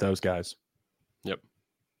 I've got those guys. Yep.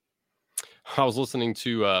 I was listening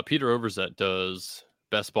to Peter Overzet does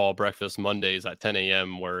Best Ball Breakfast Mondays at 10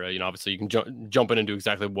 a.m. where, obviously you can jump in and do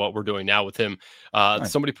exactly what we're doing now with him.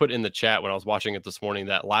 Nice. Somebody put in the chat when I was watching it this morning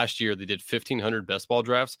that last year they did 1,500 Best Ball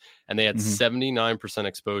drafts and they had 79%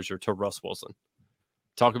 exposure to Russ Wilson.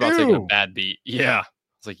 Talk about taking a bad beat. Yeah.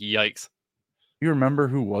 It's like, yikes. You remember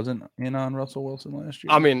who wasn't in on Russell Wilson last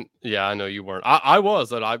year? I mean, yeah, I know you weren't. I was.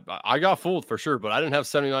 That I got fooled for sure, but I didn't have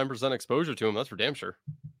 79% exposure to him. That's for damn sure.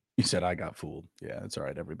 You said I got fooled. Yeah, that's all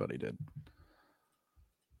right. Everybody did.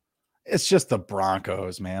 It's just the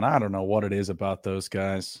Broncos, man. I don't know what it is about those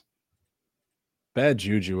guys. Bad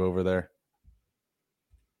juju over there.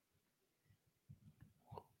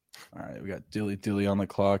 All right, we got Dilly on the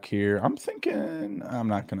clock here. I'm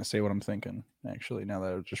not going to say what I'm thinking, actually, now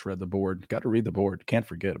that I've just read the board. Got to read the board. Can't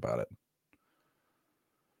forget about it.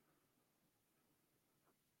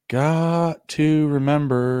 Got to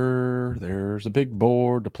remember there's a big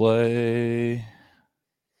board to play.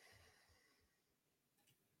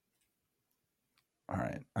 All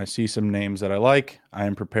right, I see some names that I like. I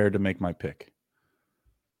am prepared to make my pick.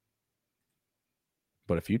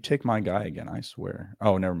 But if you take my guy again, I swear.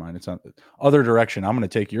 Oh, never mind. It's not other direction. I'm going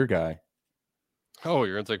to take your guy. Oh,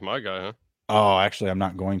 you're going to take my guy, huh? Oh, actually, I'm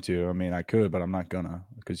not going to. I mean, I could, but I'm not going to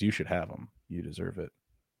because you should have him. You deserve it.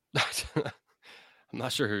 I'm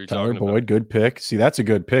not sure who you're Tyler talking Boyd, about. Good pick. See, that's a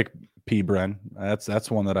good pick, P. Bren.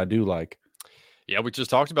 That's one that I do like. Yeah, we just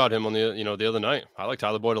talked about him on the other night. I like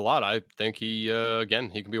Tyler Boyd a lot. I think he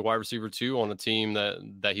can be a wide receiver too on a team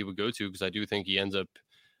that he would go to because I do think he ends up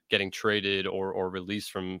getting traded or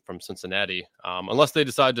released from Cincinnati, unless they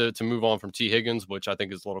decide to move on from T. Higgins, which I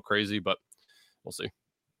think is a little crazy, but we'll see.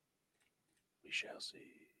 We shall see.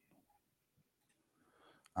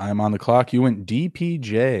 I'm on the clock. You went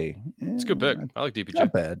DPJ. It's a good pick. I like DPJ.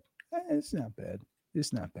 Not bad. It's not bad.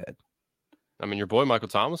 It's not bad. I mean, your boy Michael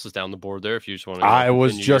Thomas is down the board there. If you just want to, I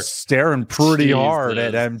was just staring pretty hard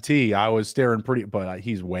at MT. I was staring pretty, but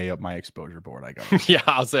he's way up my exposure board. I got. Yeah,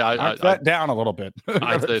 I'll say I that down a little bit.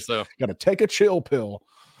 I'd say so. Got to take a chill pill.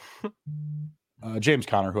 James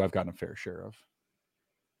Conner, who I've gotten a fair share of.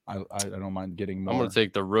 I don't mind getting more. I'm going to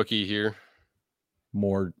take the rookie here.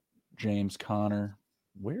 More James Conner.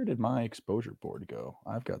 Where did my exposure board go?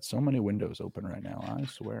 I've got so many windows open right now. I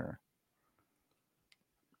swear.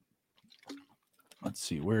 Let's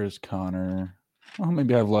see. Where is Connor? Oh,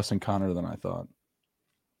 maybe I have less than Connor than I thought.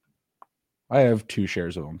 I have 2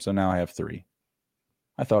 shares of him, so now I have 3.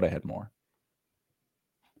 I thought I had more.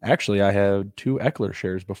 Actually, I had 2 Eckler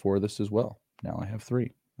shares before this as well. Now I have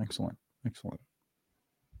 3. Excellent.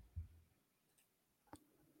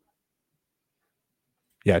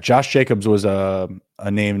 Yeah, Josh Jacobs was a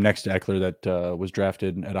name next to Eckler that was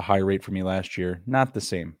drafted at a high rate for me last year. Not the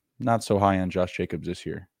same. Not so high on Josh Jacobs this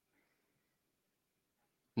year.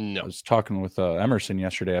 No. I was talking with Emerson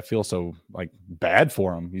yesterday. I feel so bad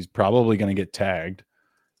for him. He's probably going to get tagged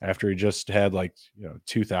after he just had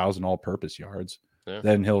 2,000 all-purpose yards. Yeah.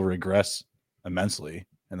 Then he'll regress immensely,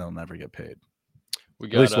 and they'll never get paid. We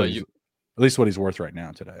got at least what he's worth right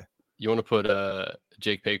now today. You want to put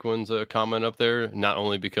Jake Paquin's comment up there, not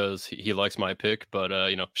only because he likes my pick, but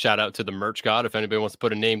shout out to the merch god. If anybody wants to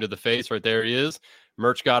put a name to the face, right there he is,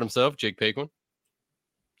 merch god himself, Jake Paquin.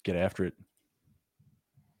 Get after it.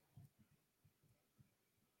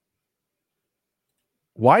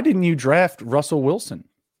 Why didn't you draft Russell Wilson?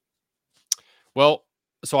 Well,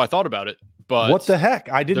 so I thought about it, but what the heck?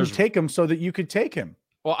 I didn't take him so that you could take him.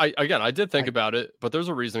 Well, I did think about it, but there's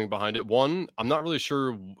a reasoning behind it. One, I'm not really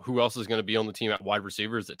sure who else is going to be on the team at wide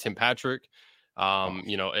receiver. Is it Tim Patrick? And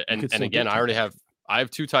again, I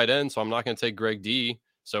have 2 tight ends, so I'm not going to take Greg D.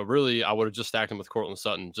 So really, I would have just stacked him with Courtland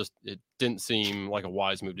Sutton. Just it didn't seem like a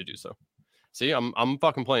wise move to do so. See, I'm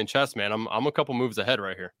fucking playing chess, man. I'm a couple moves ahead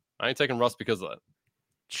right here. I ain't taking Russ because of that.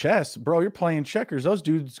 Chess, bro, you're playing checkers. Those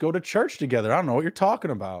dudes go to church together. I don't know what you're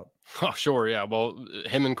talking about. Oh, sure, yeah. Well,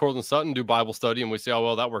 him and Courtland Sutton do Bible study, and we see how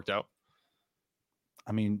well that worked out.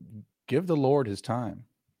 I mean, give the Lord his time.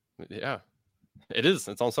 Yeah, it is.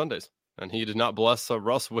 It's on Sundays, and he did not bless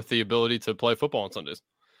Russ with the ability to play football on Sundays.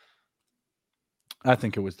 I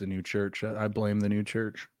think it was the new church. I blame the new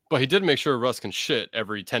church. But he did make sure Russ can shit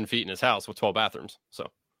every 10 feet in his house with 12 bathrooms. So,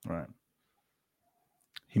 right.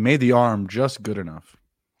 He made the arm just good enough.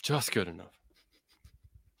 Just good enough.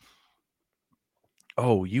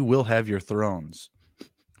 Oh, you will have your thrones.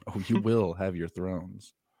 Oh, you will have your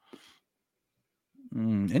thrones.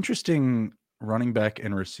 Interesting running back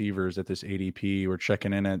and receivers at this ADP. We're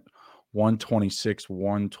checking in at 126,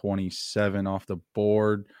 127 off the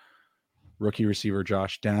board. Rookie receiver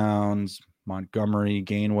Josh Downs, Montgomery,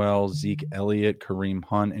 Gainwell, Zeke Elliott, Kareem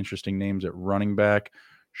Hunt. Interesting names at running back.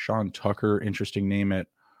 Sean Tucker, interesting name at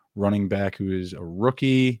running back who is a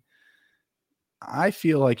rookie. I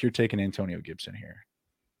feel like you're taking Antonio Gibson here.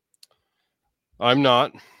 I'm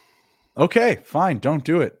not. Okay, fine. Don't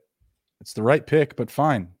do it. It's the right pick, but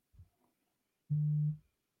fine.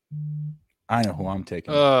 I know who I'm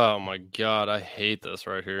taking. Oh my God. I hate this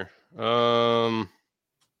right here. You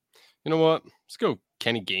know what? Let's go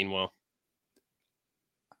Kenny Gainwell.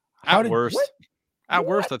 At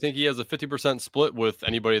worst, I think he has a 50% split with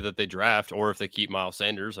anybody that they draft, or if they keep Miles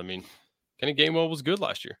Sanders. I mean, Kenny Gainwell was good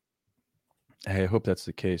last year. Hey, I hope that's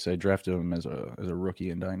the case. I drafted him as a rookie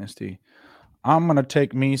in Dynasty. I'm going to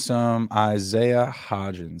take me some Isaiah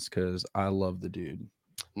Hodgins because I love the dude.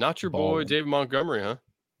 Not your boy, David Montgomery, huh?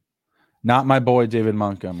 Not my boy, David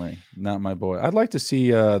Montgomery. Not my boy. I'd like to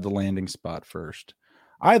see the landing spot first.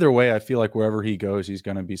 Either way, I feel like wherever he goes, he's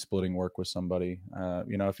going to be splitting work with somebody.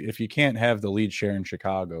 If you can't have the lead share in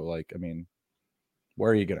Chicago,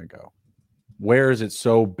 where are you going to go? Where is it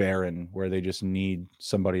so barren where they just need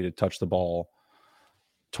somebody to touch the ball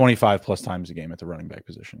 25 plus times a game at the running back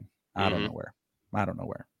position? I don't know where.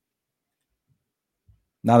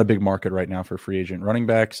 Not a big market right now for free agent running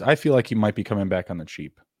backs. I feel like he might be coming back on the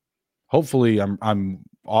cheap. Hopefully I'm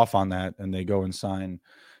off on that and they go and sign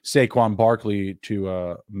Saquon Barkley to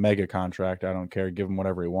a mega contract. I don't care. Give him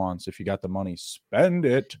whatever he wants. If you got the money, spend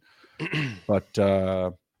it. But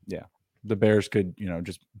yeah, the Bears could,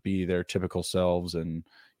 just be their typical selves and,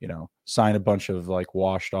 sign a bunch of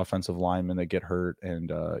washed offensive linemen that get hurt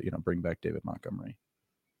and, bring back David Montgomery.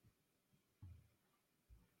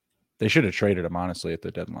 They should have traded him, honestly, at the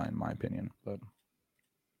deadline, in my opinion. But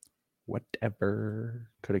whatever.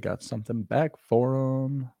 Could have got something back for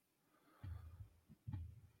him.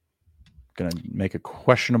 Going to make a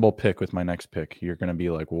questionable pick with my next pick. You're going to be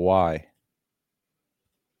like, why?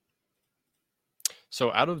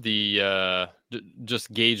 So out of the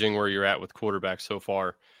just gauging where you're at with quarterbacks so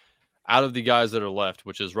far, out of the guys that are left,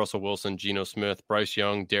 which is Russell Wilson, Geno Smith, Bryce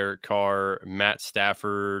Young, Derek Carr, Matt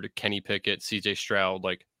Stafford, Kenny Pickett, CJ Stroud,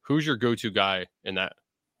 who's your go-to guy in that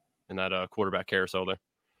quarterback carousel there?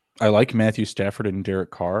 I like Matthew Stafford and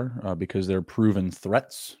Derek Carr because they're proven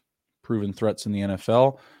threats in the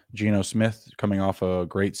NFL. Geno Smith, coming off a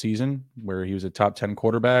great season where he was a top 10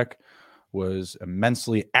 quarterback, was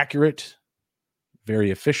immensely accurate,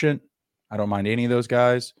 very efficient. I don't mind any of those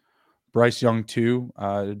guys. Bryce Young, too.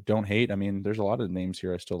 Don't hate. I mean, there's a lot of names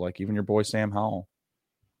here I still like. Even your boy Sam Howell.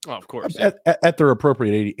 Oh, of course. At their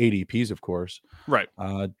appropriate ADPs, of course. Right.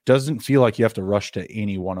 Doesn't feel like you have to rush to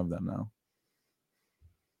any one of them, though.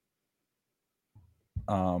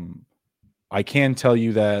 I can tell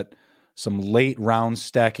you that some late round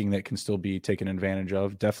stacking that can still be taken advantage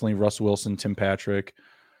of. Definitely Russ Wilson, Tim Patrick.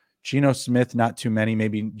 Geno Smith, not too many.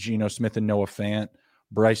 Maybe Geno Smith and Noah Fant.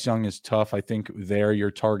 Bryce Young is tough. I think there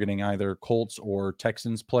you're targeting either Colts or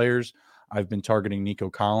Texans players. I've been targeting Nico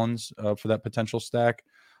Collins for that potential stack.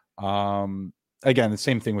 Again, the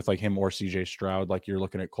same thing with him or CJ Stroud. You're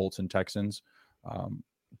looking at Colts and Texans,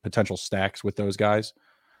 potential stacks with those guys.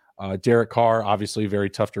 Derek Carr, obviously very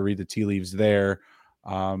tough to read the tea leaves there.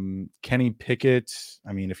 Kenny Pickett.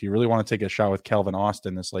 I mean, if you really want to take a shot with Calvin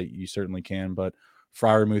Austin this late, you certainly can. But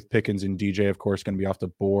Freiermuth, Pickens, and DJ, of course, going to be off the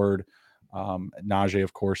board. Najee,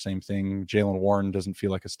 of course, same thing. Jaylen Warren doesn't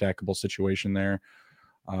feel like a stackable situation there.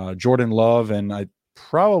 Jordan Love, and I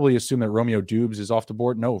probably assume that Romeo Doubs is off the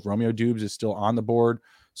board. No, Romeo Doubs is still on the board.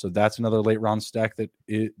 So that's another late round stack that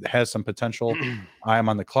it has some potential. I am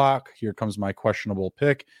on the clock. Here comes my questionable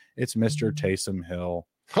pick. It's Mr. Taysom Hill.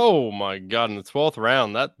 Oh my God! In the 12th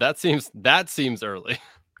round, that seems early.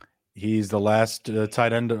 He's the last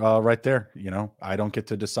tight end right there. You know, I don't get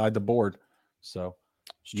to decide the board, so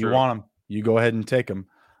you want him, you go ahead and take him.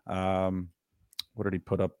 What did he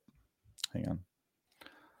put up? Hang on.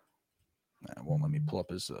 It won't let me pull up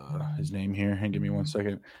his name here. Hang, give me 1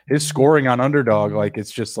 second. His scoring on Underdog, like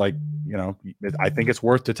it's just like, you know, I think it's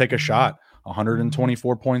worth to take a shot.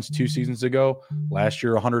 124 points 2 seasons ago. Last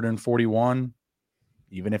year, 141.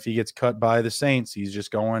 Even if he gets cut by the Saints, he's just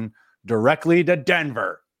going directly to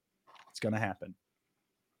Denver. It's going to happen.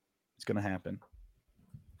 It's going to happen.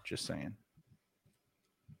 Just saying.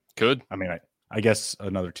 Could. I mean, I guess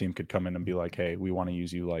another team could come in and be like, hey, we want to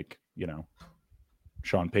use you like, you know,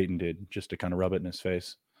 Sean Payton did, just to kind of rub it in his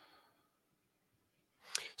face.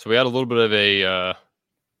 So we had a little bit of a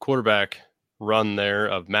quarterback run there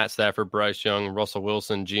of Matt Stafford, Bryce Young, Russell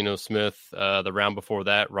Wilson, Geno Smith. The round before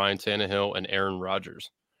that, Ryan Tannehill and Aaron Rodgers.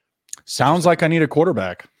 Sounds like I need a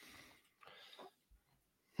quarterback.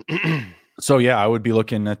 So yeah, I would be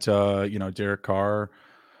looking at you know, Derek Carr,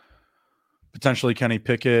 potentially Kenny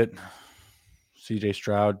Pickett, CJ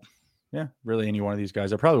Stroud. Yeah, really any one of these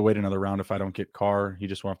guys. I'd probably wait another round if I don't get Carr. He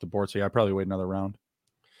just went off the board. So yeah, I'd probably wait another round.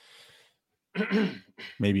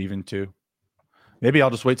 Maybe even 2. Maybe I'll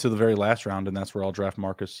just wait to the very last round, and that's where I'll draft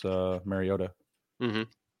Marcus Mariota. Mm-hmm.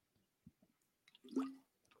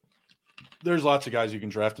 There's lots of guys you can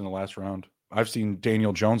draft in the last round. I've seen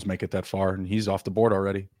Daniel Jones make it that far, and he's off the board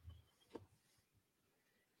already.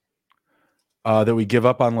 That we give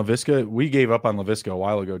up on LaVisca. We gave up on LaVisca a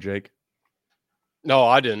while ago, Jake. No,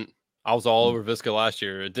 I didn't. I was all over Visca last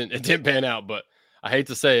year. It didn't pan out, but I hate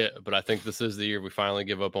to say it, but I think this is the year we finally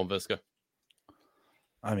give up on Visca.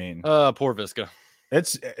 I mean, poor Visca.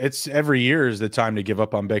 It's every year is the time to give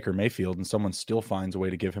up on Baker Mayfield, and someone still finds a way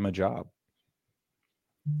to give him a job.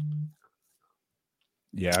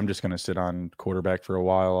 Yeah, I'm just going to sit on quarterback for a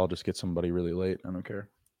while. I'll just get somebody really late. I don't care.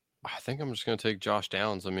 I think I'm just going to take Josh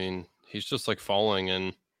Downs. I mean, he's just like falling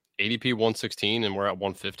in ADP 116, and we're at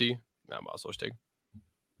 150. I might as well just take him.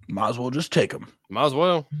 Might as well just take him. Might as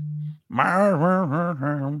well.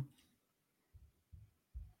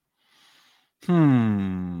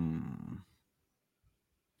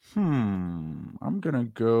 I'm going to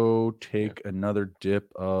go take another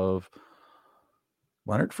dip of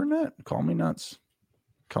Leonard Fournette. Call me nuts.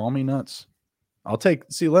 I'll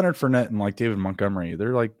see Leonard Fournette and like David Montgomery.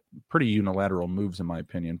 They're like pretty unilateral moves in my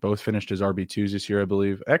opinion. Both finished as RB2s this year, I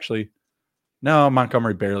believe. Actually, no,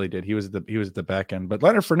 Montgomery barely did. He was at the back end, but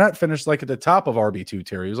Leonard Fournette finished like at the top of RB2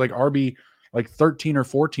 Terry. He was like RB like 13 or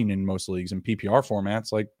 14 in most leagues in PPR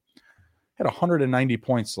formats. Like had 190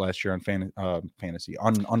 points last year on fantasy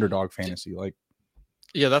on Underdog fantasy. Like,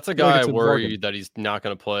 yeah, that's a guy I worry that he's not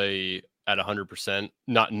going to play at 100%.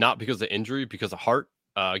 Not because of injury, because of heart.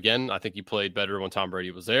 Again, I think he played better when Tom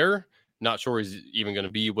Brady was there. Not sure he's even going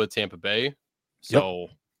to be with Tampa Bay. So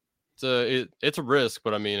it's a risk,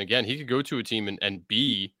 but I mean, again, he could go to a team and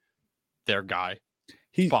be their guy.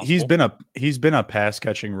 He's been a pass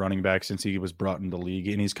catching running back since he was brought into the league,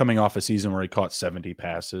 and he's coming off a season where he caught 70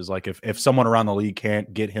 passes. Like if someone around the league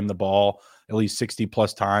can't get him the ball at least 60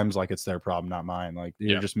 plus times, like it's their problem, not mine. Like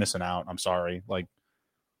you're just missing out. I'm sorry. Like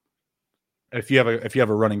if you have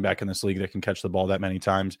a running back in this league that can catch the ball that many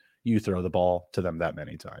times, you throw the ball to them that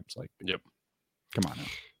many times. Like, come on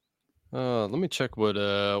now. Let me check what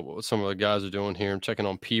some of the guys are doing here. I'm checking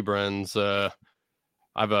on P-Bren's. I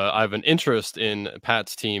have an interest in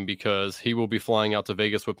Pat's team because he will be flying out to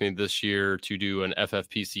Vegas with me this year to do an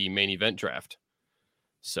FFPC main event draft.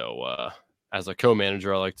 So as a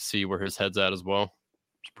co-manager, I like to see where his head's at as well.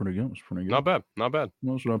 It's pretty good. Not bad. No,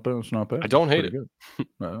 it's not bad. I don't hate it.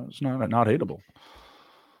 It's not hateable.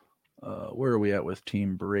 Where are we at with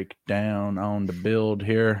team breakdown on the build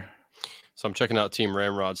here? So I'm checking out Team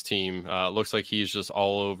Ramrod's team. Looks like he's just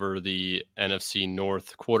all over the NFC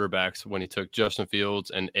North quarterbacks when he took Justin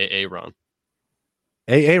Fields and Aaron.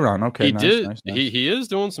 Aaron, okay. He did. Nice. He is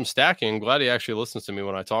doing some stacking. I'm glad he actually listens to me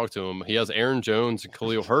when I talk to him. He has Aaron Jones and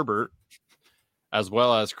Khalil Herbert, as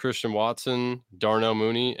well as Christian Watson, Darnell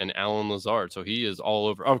Mooney, and Alan Lazard. So he is all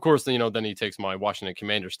over. Of course, then he takes my Washington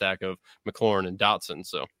Commander stack of McLaurin and Dotson.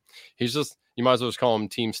 So he's just, you might as well just call him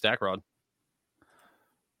Team Stackrod.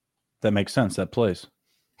 That makes sense. That plays.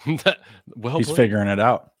 He's played. Figuring it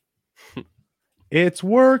out. It's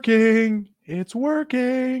working.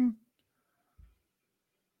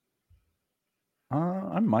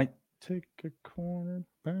 I might take a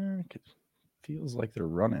cornerback. It feels like they're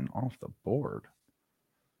running off the board.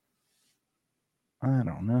 I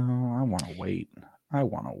don't know. I want to wait. I'm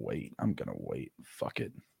going to wait. Fuck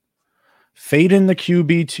it. Fade in the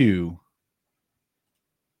QB2.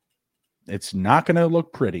 It's not going to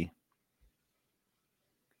look pretty.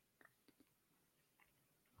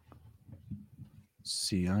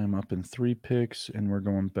 See, I'm up in 3 picks, and we're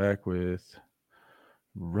going back with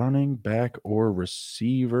running back or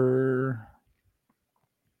receiver.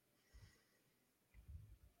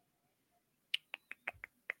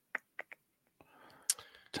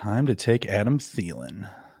 Time to take Adam Thielen.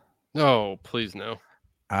 No, please no.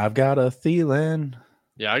 I've got a Thielen.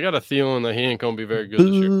 Yeah, I got a Thielen that he ain't going to be very good this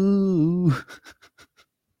year.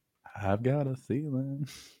 I've got a Thielen.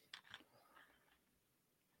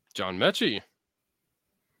 John Mechie.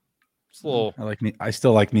 It's a little. I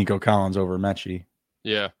still like Nico Collins over Mechie.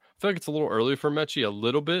 Yeah, I feel like it's a little early for Mechie a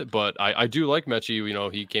little bit, but I do like Mechie. You know,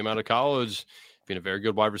 he came out of college being a very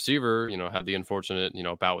good wide receiver. You know, had the unfortunate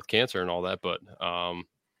bout with cancer and all that, but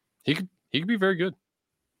he could be very good.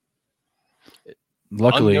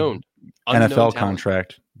 Luckily, unknown NFL talent.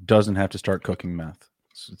 Contract doesn't have to start cooking meth.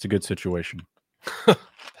 It's a good situation.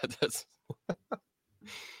 It's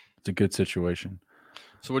a good situation.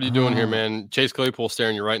 So what are you doing here, man? Chase Claypool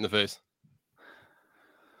staring you right in the face.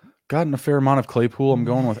 Gotten a fair amount of Claypool. I'm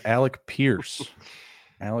going with Alec Pierce.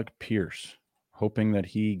 Alec Pierce. Hoping that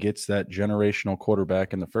he gets that generational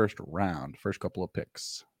quarterback in the first round. First couple of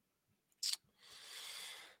picks.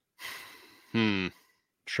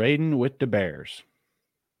 Trading with the Bears.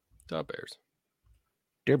 The Bears.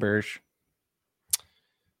 Dear Bears.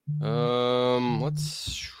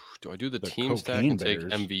 Do I do the team stack and take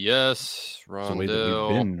MVS, Rondell? The way that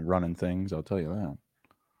we've been running things, I'll tell you that.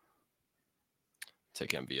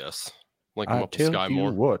 Take MVS. Link him up with Sky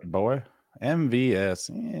Moore. What, boy?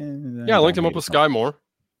 MVS. I linked him up with Sky Moore.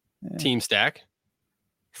 Team stack.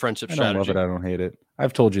 Friendship strategy. I don't love it. I don't hate it.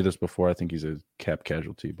 I've told you this before. I think he's a cap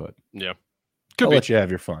casualty, but yeah. I'll let you have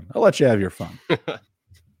your fun.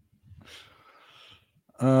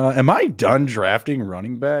 Am I done drafting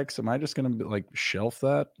running backs? Am I just going to shelf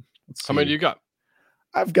that? How many do you got?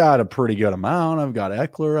 I've got a pretty good amount. I've got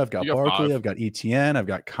Eckler. I've got Barkley. 5. I've got Etienne. I've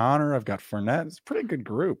got Connor. I've got Fournette. It's a pretty good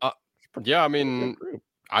group.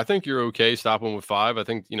 I think you're okay stopping with 5. I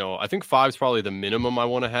think 5 is probably the minimum I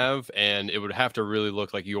want to have, and it would have to really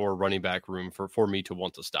look like your running back room for me to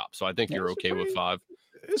want to stop. So I think you're okay with 5.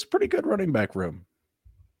 It's pretty good running back room.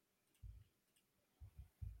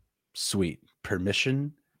 Sweet.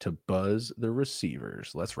 Permission to buzz the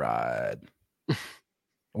receivers. Let's ride.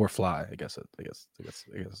 Or fly. I guess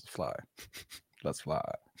it's fly. Let's fly.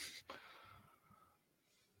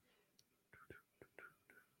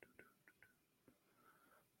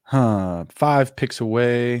 Huh. 5 picks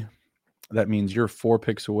away. That means you're 4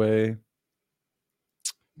 picks away.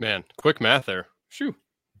 Man, quick math there. Shoo.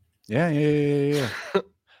 Yeah.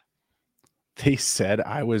 They said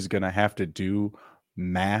I was going to have to do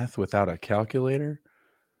math without a calculator.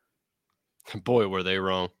 Boy, were they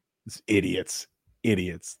wrong. It's idiots.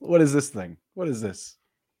 What is this thing? What is this?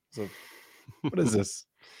 What is this?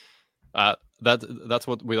 That's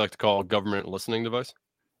what we like to call a government listening device.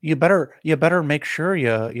 You better make sure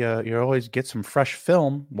you always get some fresh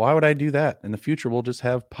film. Why would I do that? In the future, we'll just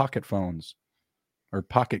have pocket phones or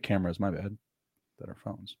pocket cameras. My bad. That are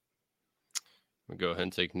phones. We'll go ahead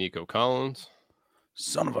and take Nico Collins.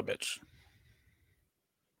 Son of a bitch.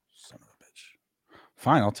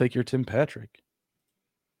 Fine, I'll take your Tim Patrick.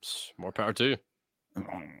 More power to you.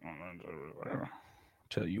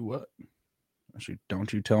 Tell you what. Actually,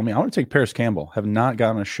 don't you tell me. I want to take Paris Campbell. Have not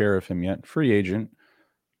gotten a share of him yet. Free agent.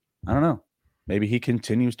 I don't know. Maybe he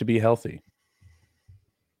continues to be healthy.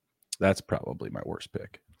 That's probably my worst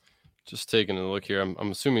pick. Just taking a look here.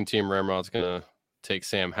 I'm assuming Team Ramrod's going to take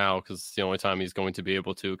Sam Howell because it's the only time he's going to be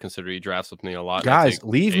able to, consider he drafts with me a lot. Guys,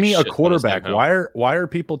 leave me a quarterback. Why are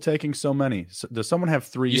people taking so many? Does someone have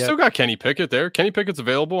 3 yet? You still got Kenny Pickett there. Kenny Pickett's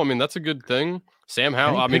available. I mean, that's a good thing. Sam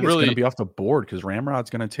Howell, Pickett's really going to be off the board because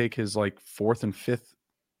Ramrod's going to take his 4th and 5th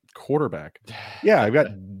quarterback. Yeah, I've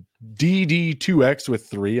got DD2X with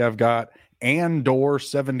 3. I've got Andor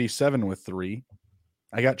 77 with 3.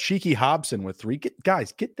 I got Cheeky Hobson with 3. Get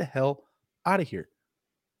the hell out of here.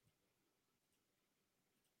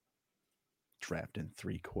 Drafting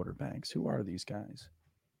 3 quarterbacks. Who are these guys?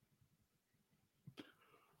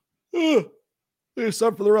 There's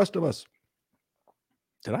some for the rest of us.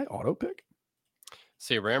 Did I auto pick?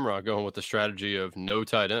 See Ramrod going with the strategy of no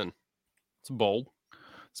tight end. It's bold.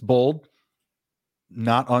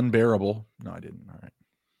 Not unbearable. No, I didn't. All right.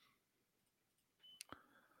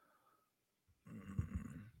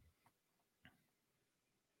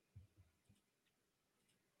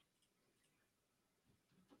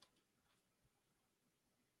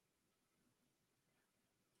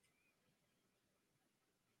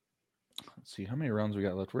 Let's see how many rounds we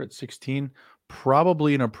got left. We're at 16.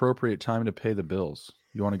 Probably an appropriate time to pay the bills.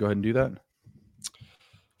 You want to go ahead and do that?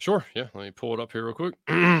 Sure. Yeah. Let me pull it up here real quick.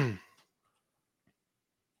 The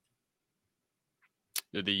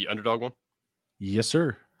underdog one? Yes,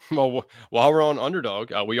 sir. Well, while we're on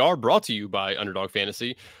Underdog, we are brought to you by Underdog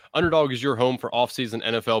Fantasy. Underdog is your home for off-season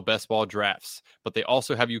NFL best ball drafts, but they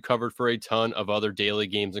also have you covered for a ton of other daily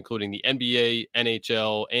games, including the NBA,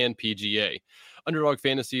 NHL, and PGA. Underdog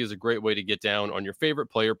Fantasy is a great way to get down on your favorite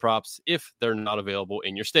player props if they're not available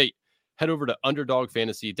in your state. Head over to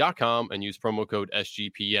underdogfantasy.com and use promo code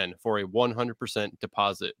SGPN for a 100%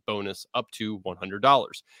 deposit bonus up to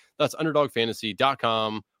 $100. That's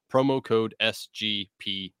underdogfantasy.com. Promo code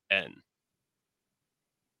SGPN.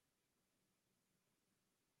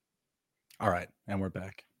 All right, and we're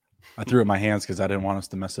back. I threw up my hands because I didn't want us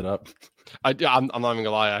to mess it up. I'm not even gonna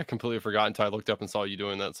lie. I completely forgot until I looked up and saw you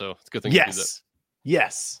doing that. So it's a good thing. Yes, you did that.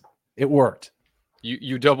 Yes, it worked.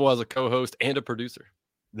 You double as a co-host and a producer.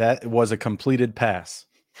 That was a completed pass.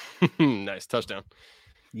 Nice touchdown.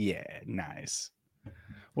 Yeah, nice.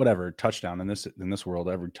 Whatever touchdown in this world,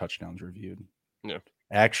 every touchdown's reviewed. Yeah.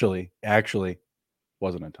 Actually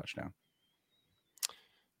wasn't a touchdown.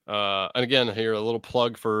 And again, here a little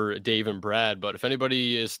plug for Dave and Brad. But if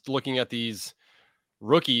anybody is looking at these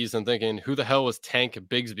rookies and thinking, who the hell is Tank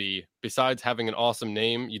Bigsby? Besides having an awesome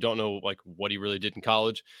name, you don't know like what he really did in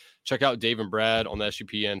college. Check out Dave and Brad on the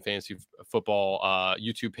SGPN Fantasy Football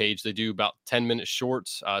YouTube page. They do about 10-minute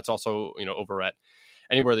shorts. It's also over at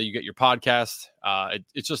anywhere that you get your podcast.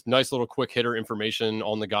 It's just nice little quick hitter information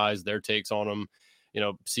on the guys, their takes on them.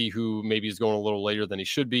 See who maybe is going a little later than he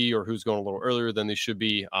should be or who's going a little earlier than they should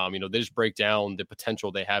be. They just break down the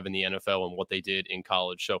potential they have in the NFL and what they did in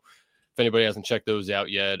college. So if anybody hasn't checked those out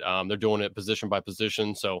yet, they're doing it position by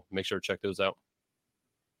position. So make sure to check those out.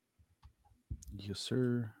 Yes,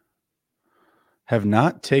 sir. Have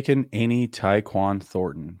not taken any Tyquan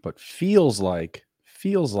Thornton, but feels like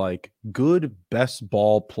good best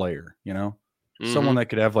ball player, someone that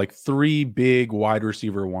could have like 3 big wide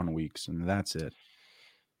receiver 1 weeks, and that's it.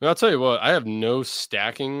 I'll tell you what, I have no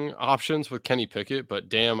stacking options with Kenny Pickett, but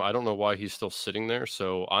damn, I don't know why he's still sitting there.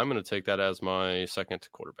 So I'm going to take that as my second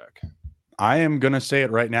quarterback. I am going to say it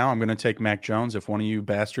right now. I'm going to take Mac Jones. If one of you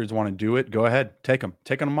bastards want to do it, go ahead. Take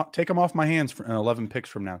him off my hands for 11 picks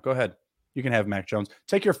from now. Go ahead. You can have Mac Jones.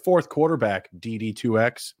 Take your 4th quarterback,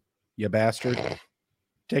 DD2X, you bastard.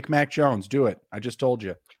 Take Mac Jones. Do it. I just told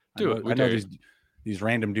you. I know these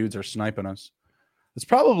random dudes are sniping us. It's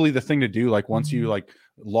probably the thing to do. Like once you like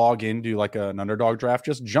log into like an underdog draft,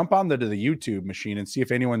 just jump on the YouTube machine and see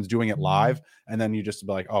if anyone's doing it live. And then you just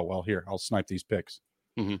be like, oh, well, here, I'll snipe these picks.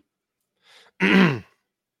 Mm-hmm.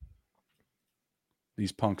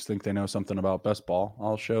 These punks think they know something about best ball.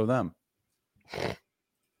 I'll show them.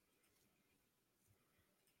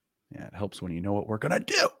 Yeah, it helps when you know what we're going to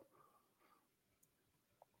do.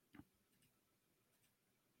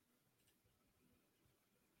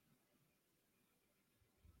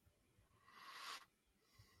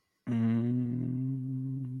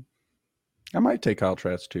 I might take Kyle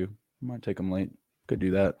Trask too. I might take him late. Could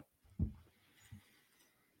do that.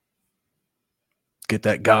 Get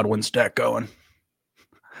that Godwin stack going.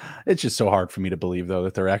 It's just so hard for me to believe, though,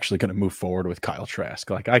 that they're actually going to move forward with Kyle Trask.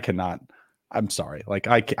 Like, I cannot. I'm sorry. Like,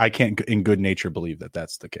 I can't in good nature believe that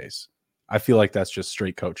that's the case. I feel like that's just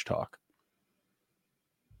straight coach talk.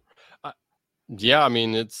 Yeah, I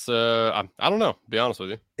mean, it's I don't know, to be honest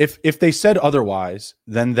with you. If they said otherwise,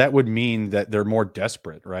 then that would mean that they're more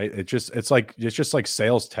desperate, right? It's just like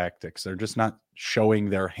sales tactics. They're just not showing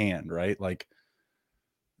their hand, right? Like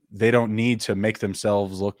they don't need to make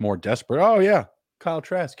themselves look more desperate. Oh yeah, Kyle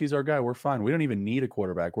Trask, he's our guy. We're fine. We don't even need a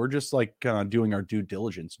quarterback. We're just like kind of doing our due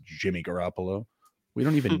diligence, Jimmy Garoppolo. We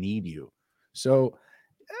don't even need you. So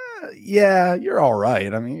yeah, you're all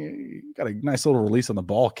right. I mean, you got a nice little release on the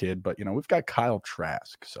ball, kid, but we've got Kyle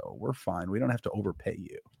Trask, so we're fine. We don't have to overpay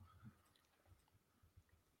you.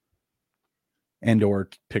 And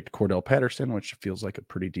or picked Cordell Patterson, which feels like a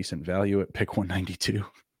pretty decent value at pick 192.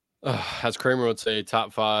 As Kramer would say,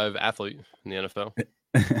 top 5 athlete in the NFL.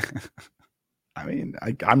 I mean,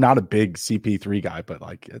 I'm not a big CP3 guy, but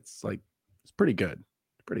it's pretty good.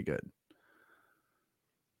 Pretty good.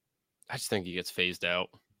 I just think he gets phased out.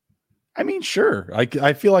 I mean, sure.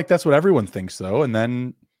 I feel like that's what everyone thinks, though, and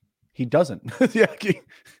then he doesn't. Yeah,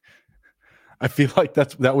 I feel like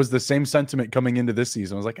that was the same sentiment coming into this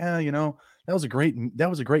season. I was like, that was a great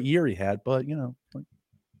year he had, but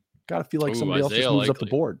gotta feel like somebody else just moves up the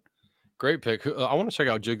board. Great pick. I want to check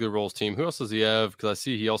out Jiggly Roll's team. Who else does he have? Because I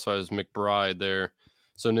see he also has McBride there.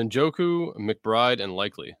 So Njoku, McBride, and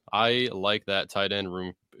Likely. I like that tight end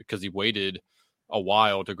room because he waited a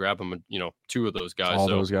while to grab him, 2 of those guys.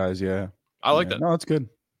 Those guys, yeah. I like that. No, it's good.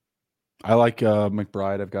 I like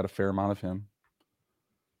McBride. I've got a fair amount of him.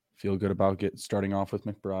 Feel good about starting off with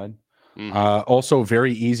McBride. Mm-hmm. Also,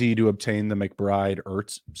 very easy to obtain the McBride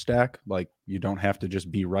Ertz stack. Like, you don't have to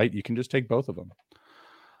just be right. You can just take both of them.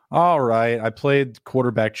 All right. I played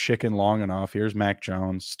quarterback chicken long enough. Here's Mac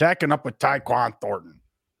Jones stacking up with Tyquan Thornton.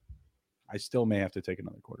 I still may have to take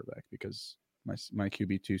another quarterback because my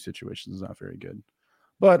QB2 situation is not very good.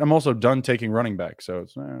 But I'm also done taking running back, so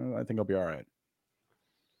I think I'll be all right.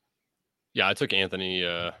 Yeah, I took Anthony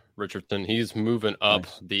Richardson. He's moving up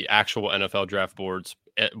the actual NFL draft boards.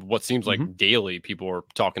 What seems like daily, people are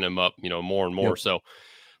talking him up, more and more. Yep. So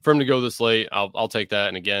for him to go this late, I'll take that.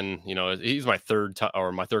 And again, he's my third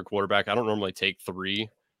quarterback. I don't normally take 3,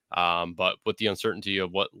 but with the uncertainty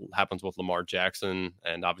of what happens with Lamar Jackson,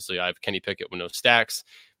 and obviously I have Kenny Pickett with no stacks.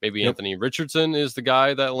 Maybe Anthony Richardson is the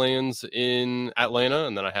guy that lands in Atlanta,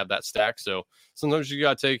 and then I have that stack. So sometimes you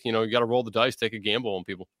got to take, you got to roll the dice, take a gamble on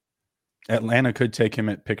people. Atlanta could take him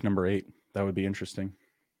at pick number 8. That would be interesting.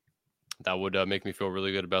 That would make me feel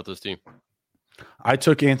really good about this team. I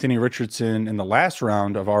took Anthony Richardson in the last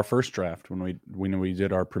round of our first draft when we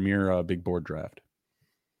did our premier big board draft.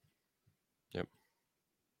 Yep.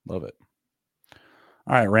 Love it.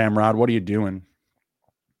 All right, Ramrod, what are you doing?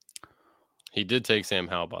 He did take Sam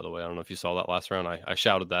Howell, by the way. I don't know if you saw that last round. I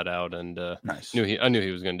shouted that out, and nice. I knew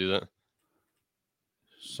he was going to do that.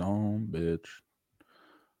 Some bitch.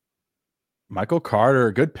 Michael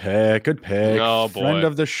Carter, good pick. Oh, boy. Friend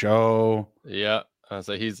of the show. Yeah.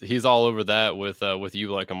 So he's all over that with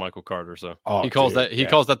you like a Michael Carter. So he calls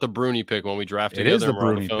that the Bruni pick when we draft together. It is the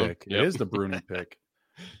Bruni pick. Yep. It is the Bruni pick.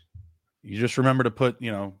 You just remember to put,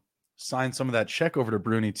 sign some of that check over to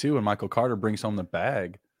Bruni too, and Michael Carter brings home the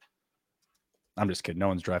bag. I'm just kidding. No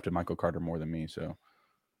one's drafted Michael Carter more than me, so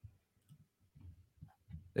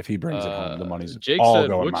if he brings it home, the money's all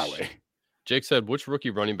going my way. Jake said, which rookie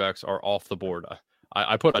running backs are off the board?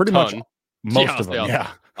 I put pretty a ton. Much most of them, yeah.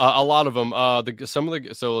 A lot of them.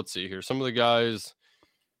 So let's see here. Some of the guys.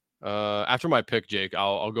 After my pick, Jake,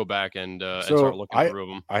 I'll go back and start looking through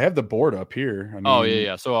them. I have the board up here.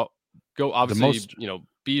 Yeah. So I'll go. Obviously,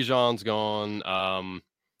 Bijan's gone.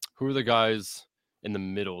 Who are the guys in the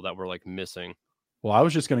middle that were like missing? Well, I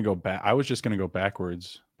was just going to go back. I was just going to go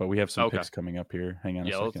backwards, but we have some picks coming up here. Hang on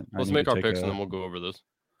a second. Let's make our picks and then we'll go over this.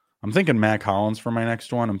 I'm thinking Mac Hollins for my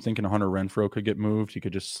next one. I'm thinking Hunter Renfrow could get moved. He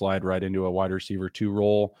could just slide right into a wide receiver 2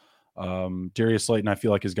 role. Darius Slayton, I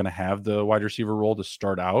feel like, is going to have the wide receiver role to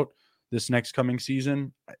start out this next coming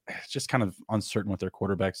season. It's just kind of uncertain with their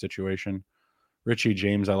quarterback situation. Richie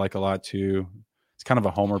James, I like a lot too. It's kind of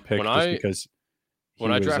a homer pick because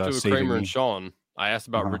when I drafted with Kramer and Sean, I asked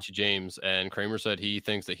about Richie James, and Kramer said he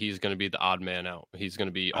thinks that he's going to be the odd man out. He's going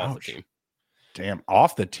to be off the team. Damn,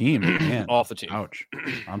 off the team, man. Off the team. Ouch.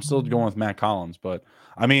 I'm still going with Matt Collins, but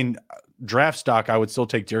I mean, draft stock, I would still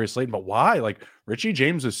take Darius Slayton, but why? Like, Richie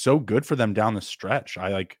James is so good for them down the stretch.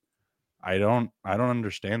 I don't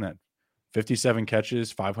understand that. 57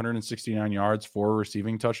 catches, 569 yards, 4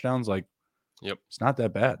 receiving touchdowns. Like, yep, it's not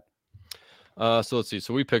that bad. So let's see.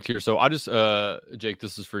 So we picked here. So I just, Jake,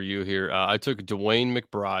 this is for you here. I took Dwayne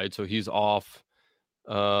McBride, so he's off.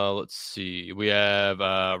 Let's see. We have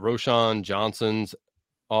Roschon Johnson's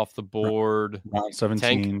off the board. Round 17.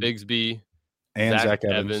 Tank Bigsby and Zach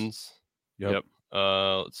Evans. Yep.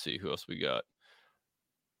 Let's see who else we got.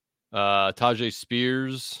 Tajay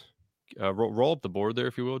Spears. Roll up the board there,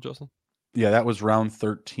 if you will, Justin. Yeah, that was round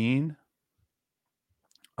 13.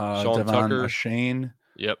 Sean Devon Tucker. Achane.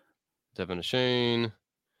 Yep. Devon Achane.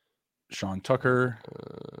 Sean Tucker.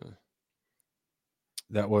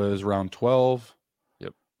 That was round 12.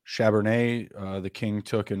 Yep. Charbonnet, the King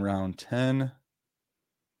took in round 10.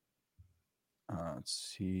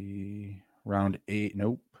 Let's see. Round 8.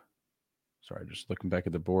 Nope. Sorry, just looking back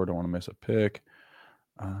at the board. I don't want to miss a pick.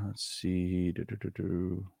 Let's see.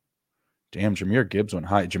 Damn, Jahmyr Gibbs went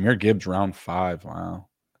high. Jahmyr Gibbs, round 5. Wow.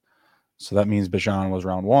 So that means Bijan was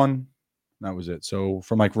round 1. That was it. So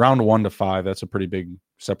from like round 1 to 5, that's a pretty big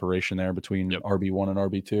separation there between RB1 and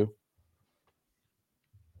RB2.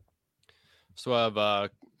 So I have,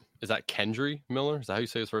 is that Kendre Miller? Is that how you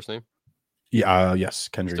say his first name? Yeah. Yes.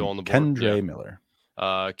 Kendre. Still on the board. Kendre Miller.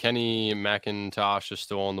 Kenny McIntosh is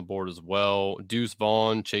still on the board as well. Deuce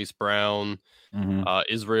Vaughn, Chase Brown,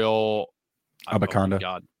 Israel Abanikanda. Oh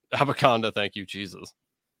God. Abanikanda, thank you, Jesus.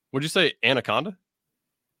 Would you say Anaconda?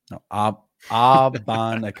 No, Abanikanda.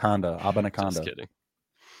 Just kidding.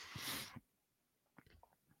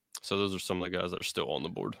 So those are some of the guys that are still on the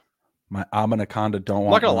board. My Abanikanda don't want.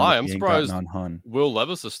 I'm not gonna lie, I'm surprised Hun. Will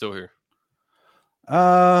Levis is still here.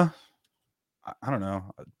 I don't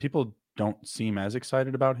know. People don't seem as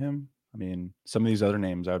excited about him. I mean, some of these other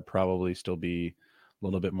names I would probably still be a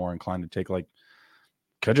little bit more inclined to take. Like,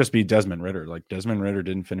 could just be Desmond Ridder. Like, Desmond Ridder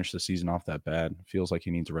didn't finish the season off that bad. Feels like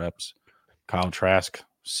he needs reps. Kyle Trask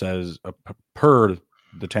says, per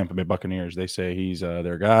the Tampa Bay Buccaneers, they say he's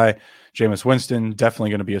their guy. Jameis Winston, definitely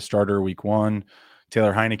going to be a starter week 1.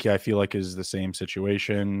 Taylor Heineke, I feel like, is the same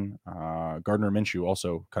situation. Gardner Minshew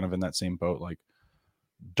also kind of in that same boat. Like,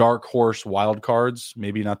 dark horse wild cards,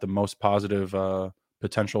 maybe not the most positive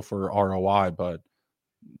potential for ROI, but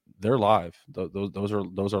they're live. Those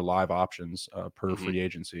are live options per free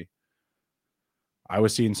agency. I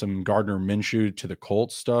was seeing some Gardner Minshew to the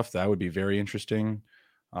Colts stuff. That would be very interesting.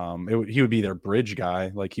 He would be their bridge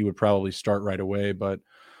guy. Like, he would probably start right away, but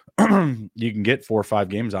you can get 4 or 5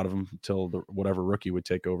 games out of him until whatever rookie would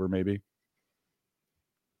take over, maybe.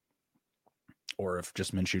 Or if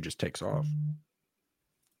just Minshew just takes off.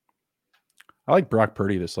 I like Brock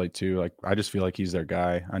Purdy this late too. Like, I just feel like he's their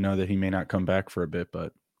guy. I know that he may not come back for a bit,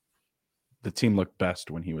 but the team looked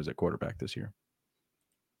best when he was at quarterback this year.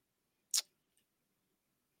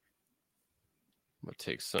 I'm going to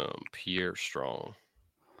take some Pierre Strong.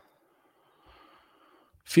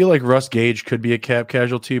 Feel like Russ Gage could be a cap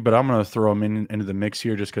casualty, but I'm going to throw him into the mix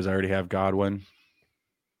here just because I already have Godwin.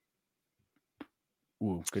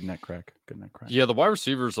 Ooh, good neck crack. Good neck crack. Yeah, the wide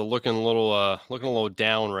receivers are looking a little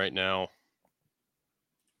down right now.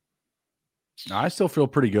 I still feel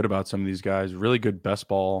pretty good about some of these guys. Really good best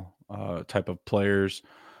ball type of players.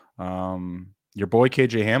 Your boy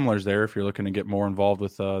KJ Hamler's there if you're looking to get more involved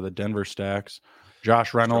with the Denver stacks.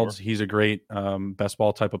 Josh Reynolds, he's a great best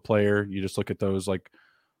ball type of player. You just look at those, like,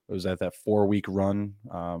 it was at that 4-week run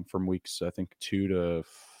from weeks, I think, 2 to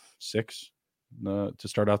 6 to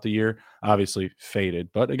start out the year. Obviously faded,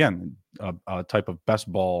 but again, a type of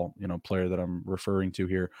best ball, player that I'm referring to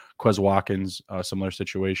here. Quez Watkins, similar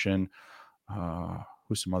situation.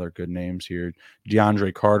 Who's some other good names here?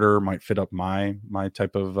 DeAndre Carter might fit up my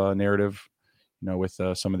type of narrative, with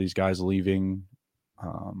some of these guys leaving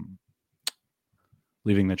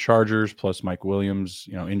the Chargers, plus Mike Williams,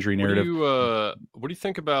 injury narrative. What do you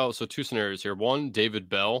think about, so 2 scenarios here. One, David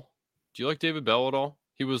Bell. Do you like David Bell at all?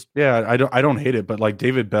 Yeah, I don't hate it, but like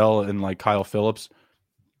David Bell and like Kyle Phillips,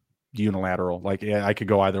 unilateral. Like, yeah, I could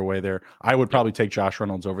go either way there. I would probably take Josh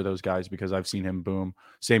Reynolds over those guys because I've seen him boom.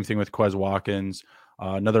 Same thing with Quez Watkins.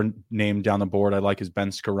 Another name down the board I like is Ben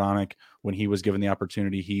Skoranek. When he was given the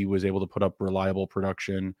opportunity, he was able to put up reliable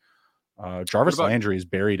production. Jarvis Landry is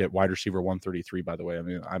buried at wide receiver 133, by the way. I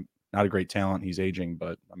mean, I'm not a great talent. He's aging,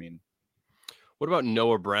 but I mean. What about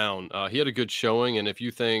Noah Brown? He had a good showing, and if you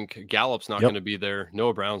think Gallup's not going to be there,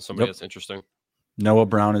 Noah Brown's somebody that's interesting. Noah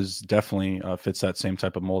Brown is definitely fits that same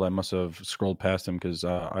type of mold. I must have scrolled past him because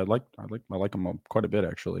I like him quite a bit,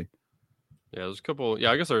 actually. Yeah, there's a couple.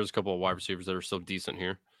 Yeah, I guess there's a couple of wide receivers that are still decent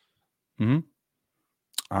here.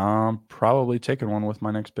 Probably taking one with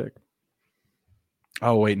my next pick.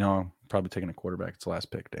 Oh wait, no, I'm probably taking a quarterback. It's the last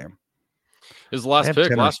pick. Damn, his last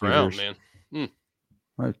pick, last round, man.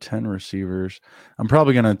 I have 10 receivers. I'm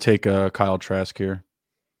probably gonna take Kyle Trask here.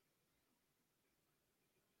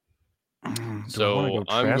 So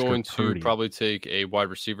I'm going to probably take a wide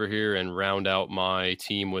receiver here and round out my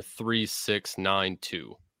team with 3, 6, 9,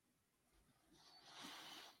 2.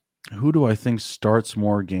 Who do I think starts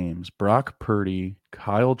more games? Brock Purdy,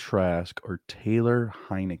 Kyle Trask, or Taylor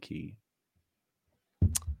Heineke?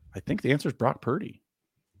 I think the answer is Brock Purdy.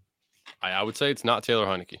 I would say it's not Taylor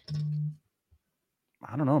Heineke.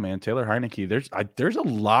 I don't know, man. Taylor Heineke. There's a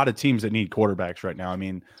lot of teams that need quarterbacks right now. I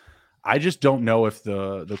mean, I just don't know if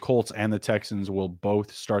the Colts and the Texans will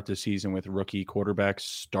both start the season with rookie quarterbacks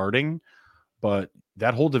starting, but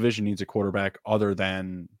that whole division needs a quarterback other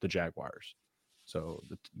than the Jaguars. So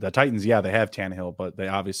the Titans, yeah, they have Tannehill, but they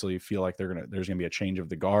obviously feel like there's gonna be a change of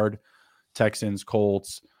the guard. Texans,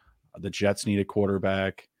 Colts, the Jets need a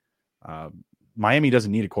quarterback. Miami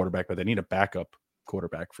doesn't need a quarterback, but they need a backup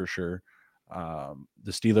quarterback for sure.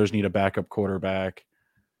 The Steelers need a backup quarterback.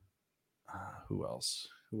 Who else?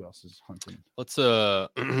 Who else is hunting?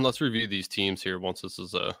 Let's review these teams here once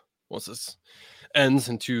this ends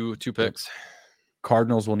in two picks.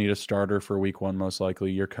 Cardinals will need a starter for week 1, most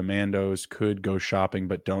likely. Your Commandos could go shopping,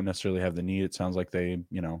 but don't necessarily have the need. It sounds like they,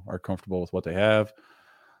 are comfortable with what they have.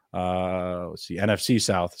 Let's see. NFC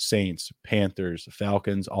South, Saints, Panthers,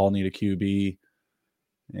 Falcons all need a QB.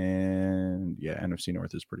 And yeah, NFC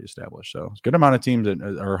North is pretty established. So it's a good amount of teams that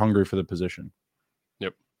are hungry for the position.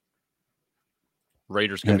 Yep.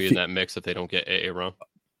 Raiders can be in that mix if they don't get Aaron.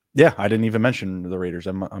 Yeah, I didn't even mention the Raiders.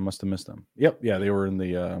 I must have missed them. Yep. Yeah, they were in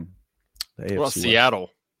the AFC. Well, Seattle.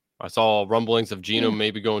 I saw rumblings of Geno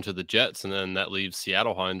maybe going to the Jets, and then that leaves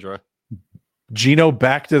Seattle high and dry. Geno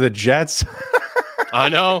back to the Jets? I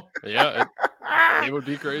know. Yeah, it would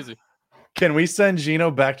be crazy. Can we send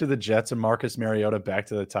Geno back to the Jets and Marcus Mariota back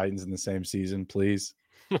to the Titans in the same season, please?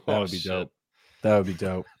 That would be dope. That would be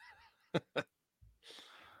dope.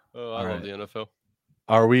 Oh, I love the NFL.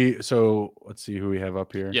 Are we? So let's see who we have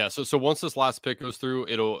up here. Yeah. So once this last pick goes through,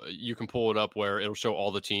 you can pull it up where it'll show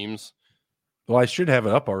all the teams. Well, I should have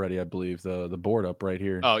it up already. I believe the board up right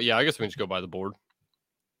here. Oh yeah, I guess we can just go by the board.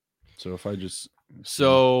 So if I just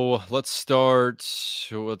let's start.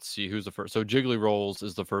 Let's see who's the first. So Jiggly Rolls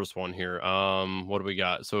is the first one here. What do we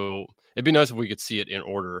got? So it'd be nice if we could see it in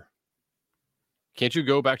order. Can't you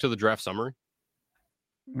go back to the draft summary?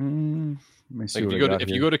 Let me see. If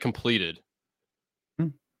you go to completed,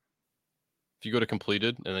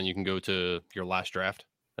 and then you can go to your last draft,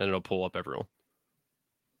 and it'll pull up everyone.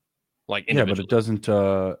 Like yeah, but it doesn't.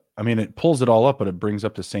 I mean, it pulls it all up, but it brings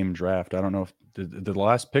up the same draft. I don't know if did the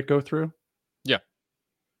last pick go through. Yeah,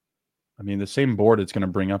 I mean the same board. It's going to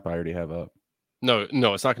bring up. I already have up. No,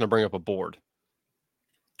 it's not going to bring up a board.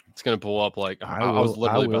 It's going to pull up like I was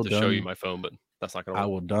literally about to show you my phone, but that's not going to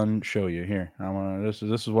work. I will show you here. I want to.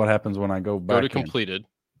 This is what happens when I go back. Go to completed.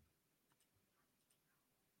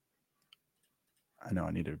 I know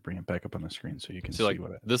I need to bring it back up on the screen so you can see like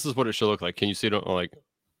what this is what it should look like. Can you see it? Like,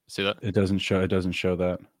 see that? It doesn't show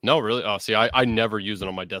that. No, really? Oh, see, I never use it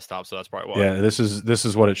on my desktop, so that's probably why. Yeah, this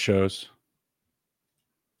is what it shows.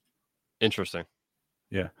 Interesting.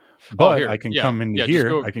 Yeah, but I can come into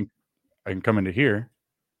here. I can come into here,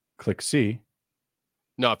 click C.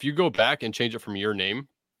 No, if you go back and change it from your name.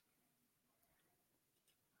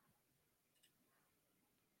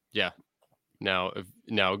 Yeah. Now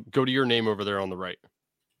go to your name over there on the right.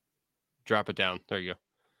 Drop it down. There you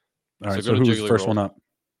go. All right. So who's the first one up?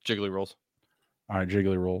 Jiggly Rolls. All right,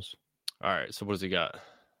 Jiggly Rolls. All right. So what does he got?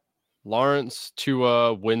 Lawrence,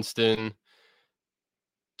 Tua, Winston,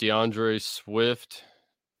 DeAndre Swift.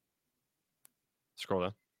 Scroll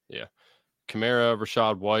down. Yeah. Kamara,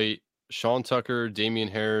 Rashad White, Sean Tucker, Damian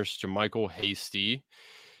Harris, JaMychal Hasty.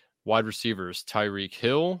 Wide receivers, Tyreek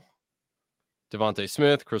Hill, Devontae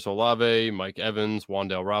Smith, Chris Olave, Mike Evans,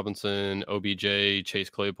 Wan'Dale Robinson, OBJ, Chase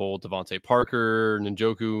Claypool, Devontae Parker,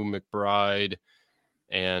 Njoku, McBride,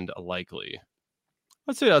 and Likely.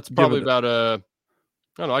 I'd say that's probably about I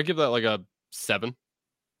don't know. I give that like a 7.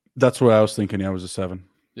 That's what I was thinking. Yeah, it was a 7.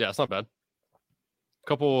 Yeah, it's not bad.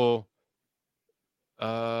 Couple.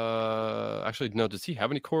 Actually, no. Does he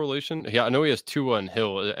have any correlation? Yeah, I know he has Tua and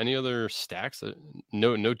Hill. Any other stacks?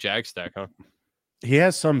 No Jag stack, huh? He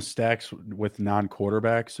has some stacks with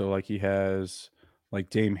non-quarterbacks. So like he has like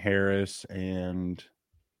Dame Harris and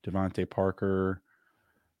Devontae Parker.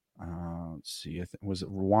 Let's see. Was it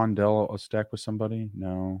Wan'Dale a stack with somebody?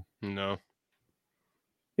 No.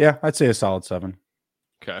 Yeah, I'd say a solid 7.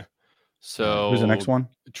 Okay. So who's the next one?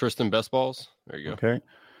 Tristan Best Balls. There you go. Okay.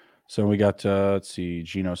 So we got let's see,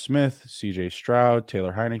 Geno Smith, CJ Stroud,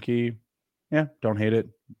 Taylor Heineke. Yeah, don't hate it.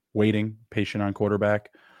 Waiting, patient on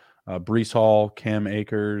quarterback. Breece Hall, Cam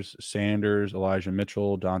Akers, Sanders, Elijah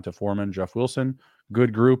Mitchell, Donta Foreman, Jeff Wilson.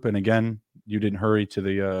 Good group. And again, you didn't hurry to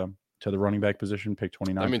the running back position. Pick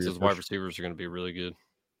 29. That means his wide receivers are going to be really good.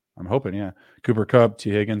 I'm hoping, yeah. Cooper Kupp,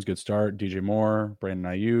 T. Higgins, good start. DJ Moore, Brandon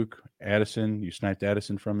Ayuk, Addison. You sniped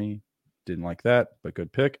Addison from me. Didn't like that, but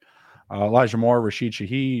good pick. Elijah Moore, Rashid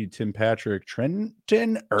Shaheed, Tim Patrick,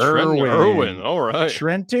 Trenton Irwin. All right.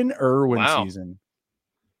 Trenton Irwin season.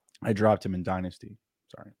 I dropped him in Dynasty.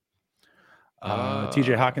 Sorry.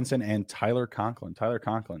 TJ Hawkinson and Tyler Conklin. Tyler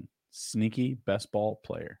Conklin, sneaky best ball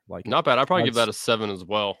player. Like not bad. I'd probably give that a 7 as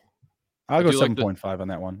well. I'll go 7.5 on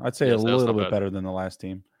that one. I'd say a little bit better than the last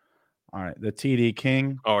team. All right, the TD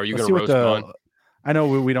King. Oh, are you going to roast mine? I know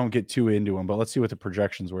we don't get too into them, but let's see what the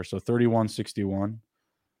projections were. So 31.61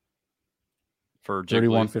 for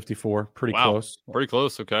 31.54. Pretty close. Pretty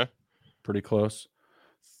close. Okay. Pretty close.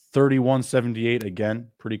 31.78 again.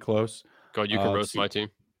 Pretty close. God, you can roast my team.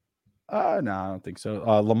 No, I don't think so.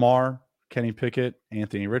 Lamar, Kenny Pickett,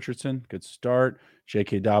 Anthony Richardson, good start.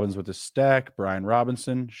 J.K. Dobbins with a stack. Brian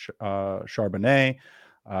Robinson, Charbonnet,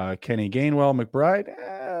 Kenny Gainwell, McBride.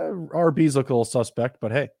 RBs look a little suspect,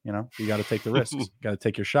 but hey, you got to take the risks. Got to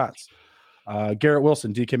take your shots. Garrett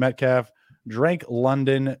Wilson, DK Metcalf, Drake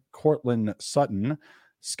London, Cortland Sutton,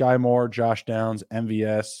 Sky Moore, Josh Downs,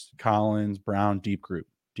 MVS, Collins, Brown, deep group,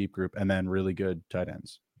 and then really good tight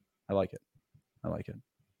ends. I like it. All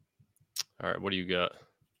right, what do you got?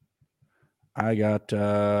 I got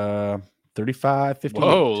 35, 58.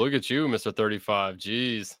 Whoa, look at you, Mr. 35.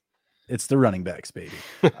 Jeez. It's the running backs, baby.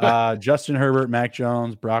 Justin Herbert, Mac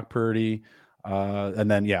Jones, Brock Purdy, And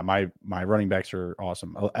then, yeah, my running backs are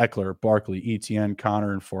awesome. Eckler, Barkley, Etienne,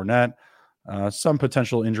 Connor, and Fournette. Some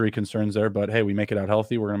potential injury concerns there, but hey, we make it out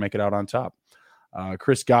healthy. We're going to make it out on top.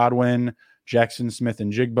 Chris Godwin, Jackson Smith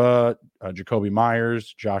and Jigba, Jacoby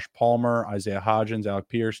Myers, Josh Palmer, Isaiah Hodgins, Alec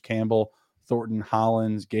Pierce, Campbell, Thornton,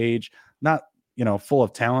 Hollins, Gage. Not, full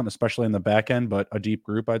of talent, especially in the back end, but a deep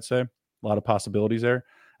group, I'd say. A lot of possibilities there.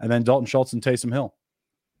 And then Dalton Schultz and Taysom Hill.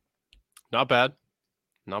 Not bad.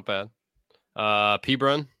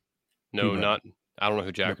 P-Brun? No, not. I don't know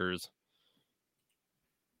who Jacker is.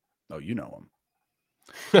 Oh, you know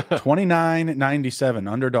him.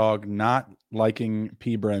 29.97 underdog. Not liking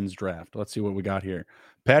P-Bren's draft. Let's see what we got here.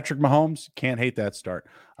 Patrick Mahomes, can't hate that start.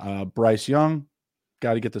 Bryce Young,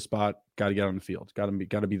 got to get the spot. Got to get on the field. Got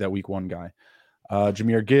to be that week one guy.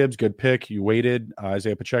 Jahmyr Gibbs, good pick. You waited.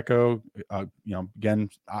 Isaiah Pacheco, again,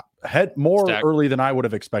 had more stacked early than I would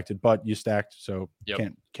have expected, but you stacked, so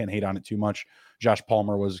can't hate on it too much. Josh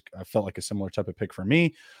Palmer felt like a similar type of pick for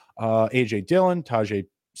me. AJ Dillon, Tajay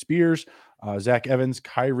Spears, Zach Evans,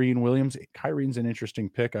 Kyrene Williams. Kyrene's an interesting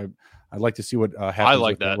pick. I'd like to see what happens. I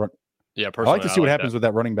like that. Personally, I like to see what happens with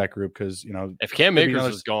that running back group because if Cam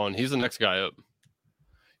Akers is gone, he's the next guy up.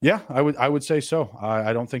 Yeah, I would say so.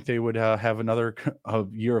 I don't think they would have another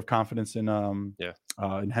year of confidence in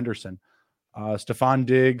Henderson. Stephon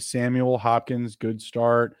Diggs, Samuel Hopkins, good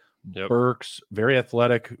start. Yep. Burks, very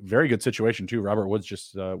athletic, very good situation too. Robert Woods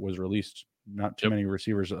just was released. Not too many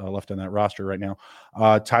receivers left on that roster right now.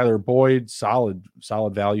 Tyler Boyd, solid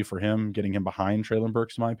value for him, getting him behind Treylon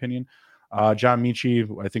Burks, in my opinion. John Michie,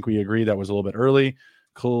 I think we agree that was a little bit early.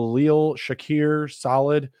 Khalil Shakir,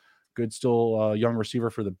 solid. Good, still young receiver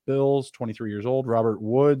for the Bills, 23 years old. Robert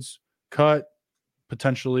Woods, cut,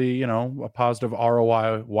 potentially, a positive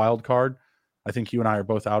ROI wild card. I think you and I are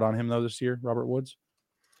both out on him, though, this year, Robert Woods.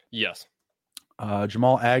 Yes.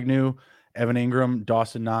 Jamal Agnew, Evan Ingram,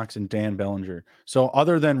 Dawson Knox, and Dan Bellinger. So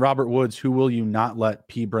other than Robert Woods, who will you not let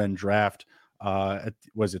P-Bren draft?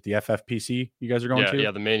 Was it the FFPC you guys are going to?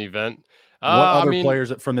 Yeah, the main event. What other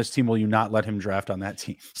players from this team will you not let him draft on that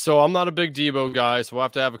team? So I'm not a big Debo guy, so we'll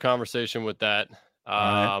have to have a conversation with that.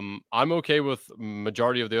 I'm okay with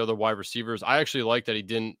majority of the other wide receivers. I actually like that he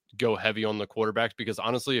didn't go heavy on the quarterbacks because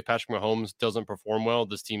honestly, if Patrick Mahomes doesn't perform well,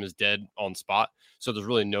 this team is dead on spot. So there's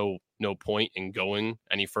really no point in going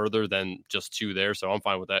any further than just two there. So I'm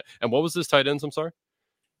fine with that. And what was this tight ends? I'm sorry.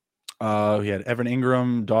 He had Evan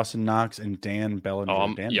Ingram, Dawson Knox, and Dan Bellinger.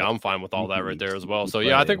 I'm fine with all that right there as well. So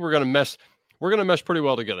I think we're gonna mesh pretty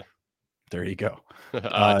well together. There you go.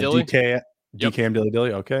 Dilly? DK and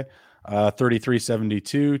Dilly. Okay.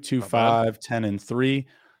 33-72, 2-5, 10-3.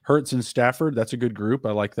 Hurts and Stafford. That's a good group.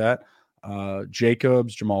 I like that.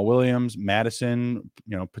 Jacobs, Jamal Williams, Madison,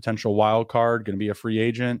 potential wild card, going to be a free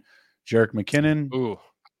agent. Jerick McKinnon. Ooh.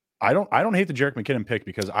 I don't hate the Jerick McKinnon pick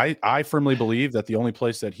because I firmly believe that the only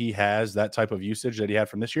place that he has that type of usage that he had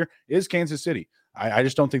from this year is Kansas City. I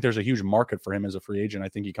just don't think there's a huge market for him as a free agent. I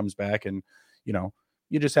think he comes back and,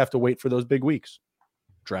 you just have to wait for those big weeks.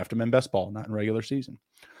 Draft him in best ball, not in regular season.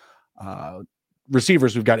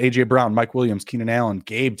 Receivers, we've got AJ Brown, Mike Williams, Keenan Allen,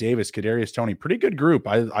 Gabe Davis, Kadarius Toney. Pretty good group.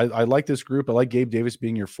 I like this group. I like Gabe Davis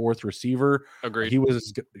being your fourth receiver. Agreed.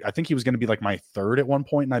 I think he was going to be like my third at one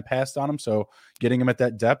point, and I passed on him. So getting him at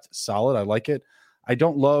that depth, solid. I like it. I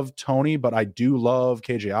don't love Toney, but I do love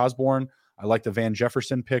KJ Osborne. I like the Van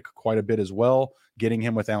Jefferson pick quite a bit as well. Getting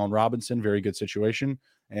him with Allen Robinson, very good situation.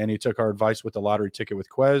 And he took our advice with the lottery ticket with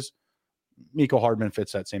Quez. Mecole Hardman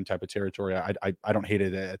fits that same type of territory. I don't hate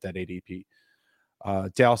it at that ADP.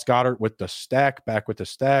 Dallas Goedert with the stack, back with the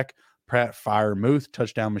stack. Pratt, Freiermuth,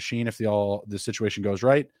 touchdown machine if the situation goes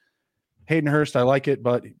right. Hayden Hurst, I like it,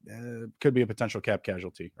 but could be a potential cap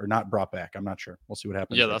casualty or not brought back. I'm not sure. We'll see what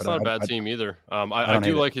happens. Yeah, that's not a bad team either. I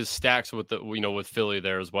do like his stacks with with Philly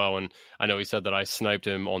there as well. And I know he said that I sniped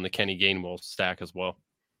him on the Kenny Gainwell stack as well.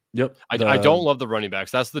 Yep. I don't love the running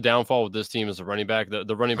backs. That's the downfall with this team is the running back.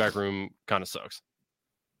 The running back room kind of sucks.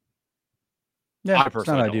 Yeah, it's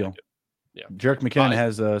not ideal. Like it. Yeah. Jerick McKinnon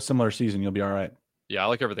has a similar season. You'll be all right. Yeah, I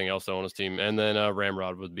like everything else though on his team. And then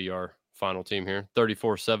Ramrod would be our final team here.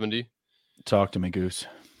 34-70. Talk to me, Goose.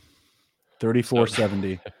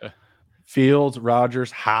 34-70. Fields,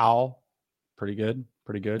 Rodgers, Howe. Pretty good.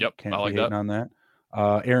 Yep, Can't I like be hating on that.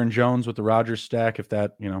 Aaron Jones with the Rodgers stack, if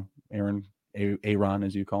that, Aaron,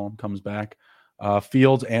 as you call him, comes back.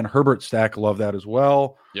 Fields and Herbert stack, love that as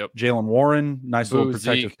well. Yep. Jalen Warren, nice little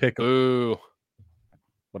protective pick. Ooh.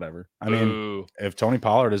 Whatever. I mean, if Tony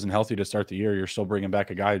Pollard isn't healthy to start the year, you're still bringing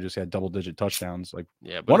back a guy who just had double-digit touchdowns. Like,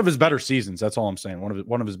 one of his better seasons. That's all I'm saying.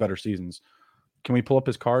 One of his better seasons. Can we pull up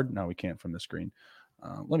his card? No, we can't from the screen.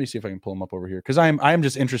 Let me see if I can pull him up over here because I am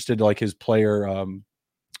just interested like his player,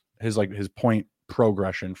 his point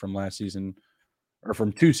progression from last season or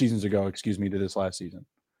from 2 seasons ago, excuse me, to this last season.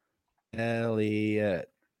 Elliott.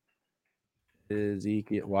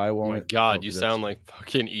 Ezekiel. Why won't it? Oh my God, you sound like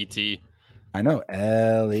fucking ET. I know.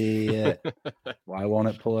 Elliott. Why won't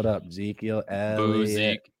it pull it up? Ezekiel Elliott.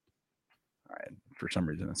 Zeke. All right. For some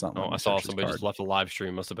reason, it's not. Oh, I saw somebody just left a live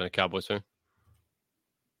stream. Must have been a Cowboys fan.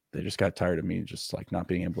 They just got tired of me just like not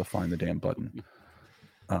being able to find the damn button.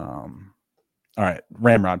 All right.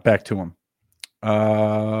 Ramrod, back to him.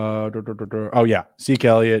 Oh yeah. Zeke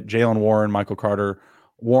Elliott, Jaylen Warren, Michael Carter.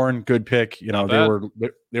 Warren, good pick. You know,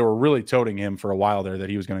 they were really toting him for a while there that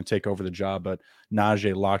he was going to take over the job, but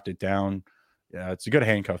Najee locked it down. Yeah, it's a good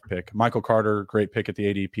handcuff pick. Michael Carter, great pick at the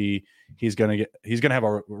ADP. He's gonna have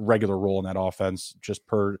a regular role in that offense, just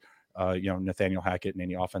per Nathaniel Hackett and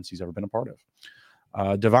any offense he's ever been a part of.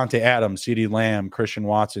 Devontae Adams, CeeDee Lamb, Christian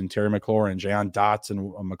Watson, Terry McLaurin, Jahan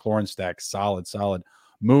Dotson, McLaurin stack, solid.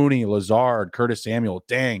 Mooney, Lazard, Curtis Samuel,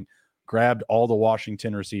 dang, grabbed all the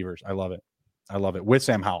Washington receivers. I love it. With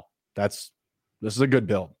Sam Howell. This is a good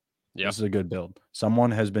build. Yeah, this is a good build.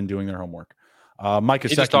 Someone has been doing their homework. Mike Gesicki.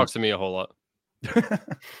 He just talks to me a whole lot.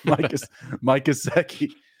 Mike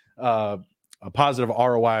Gesicki, a positive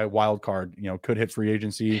ROI wild card. Could hit free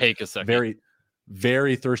agency. Hey, Gesicki. Very,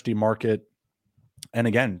 very thirsty market. And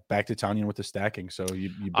again, back to Tonyan with the stacking. So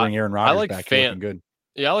you bring Aaron Rodgers back. Looking good.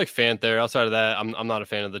 Yeah, I like Fant there. Outside of that, I'm not a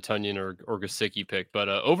fan of the Tonyan or Gesicki pick, but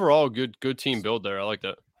overall, good team build there. I like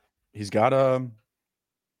that. He's got Aaron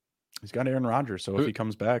Rodgers. So if he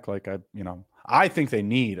comes back, I think they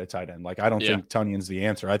need a tight end. Like, I don't think Tonyan's the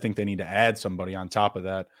answer. I think they need to add somebody on top of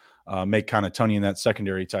that, make kind of Tonyan that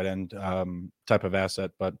secondary tight end type of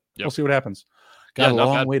asset. But we'll see what happens. Got a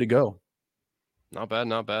long way to go. Not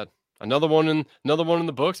bad. Another one in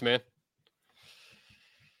the books, man.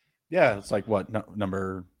 Yeah, it's like what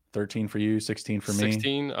number 13 for you, 16 for me.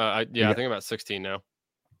 16. I think about 16 now.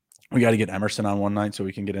 We got to get Emerson on one night so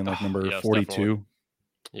we can get in number 42. Definitely.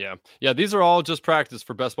 Yeah. These are all just practice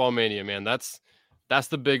for Best Ball Mania, man. That's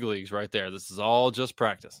the big leagues right there. This is all just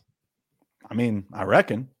practice. I mean, I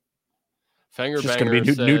reckon. It's just going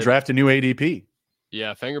to be new draft and new ADP.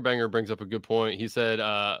 Yeah, Fangerbanger brings up a good point. He said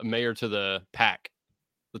Mayer to the pack,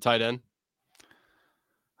 the tight end.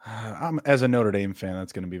 As a Notre Dame fan,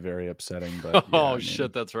 that's going to be very upsetting. But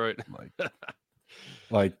shit, that's right.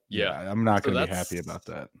 I'm not going to be happy about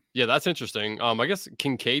that. Yeah, that's interesting. I guess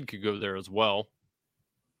Kincaid could go there as well.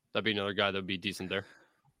 That'd be another guy that'd be decent there.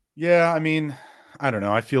 Yeah, I mean, I don't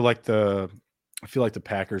know. I feel like the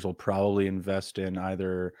Packers will probably invest in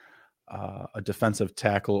either a defensive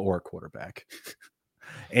tackle or a quarterback.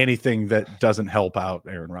 Anything that doesn't help out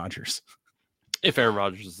Aaron Rodgers. If Aaron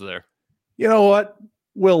Rodgers is there. You know what?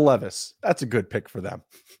 Will Levis. That's a good pick for them.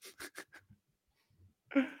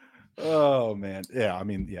 Oh man. Yeah. I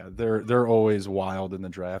mean, yeah, they're always wild in the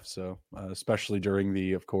draft. So especially during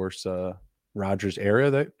the, of course, Rodgers era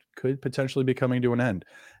that could potentially be coming to an end.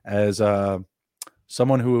 As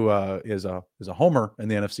someone who is a homer in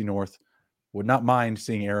the NFC North, would not mind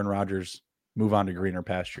seeing Aaron Rodgers move on to greener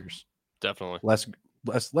pastures. Definitely.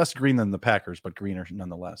 Less green than the Packers, but greener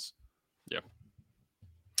nonetheless. Yeah.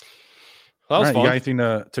 Well, you got anything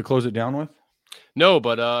to close it down with? No,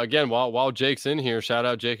 but again, while Jake's in here, shout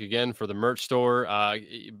out Jake again for the merch store.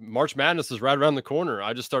 March Madness is right around the corner.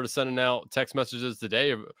 I just started sending out text messages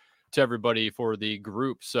today to everybody for the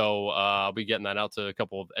group. So I'll be getting that out to a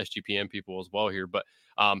couple of SGPN people as well here. But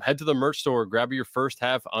head to the merch store, grab your first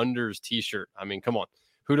half unders t-shirt. I mean, come on.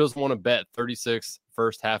 Who doesn't want to bet 36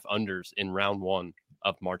 first half unders in round 1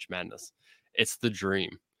 of March Madness? It's the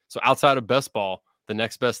dream. So outside of best ball, the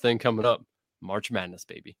next best thing coming up, March Madness,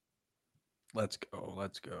 baby. Let's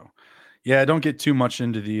go. Yeah, don't get too much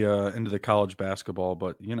into the college basketball,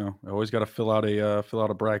 but I always got to fill out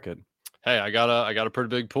a bracket. Hey, I got a pretty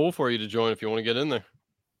big pool for you to join if you want to get in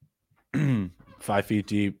there. 5 feet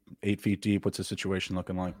deep, 8 feet deep. What's the situation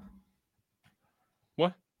looking like?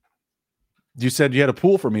 What? You said you had a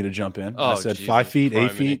pool for me to jump in. I said Jesus 5 feet,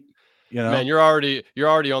 8 feet. Man, you're already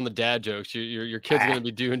on the dad jokes. Your kid's going to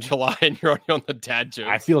be due in July, and you're already on the dad jokes.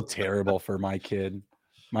 I feel terrible for my kid.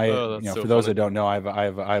 For those that don't know, I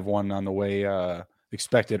have one on the way.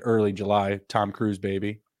 Expected early July. Tom Cruise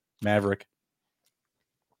baby, Maverick.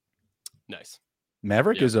 Nice.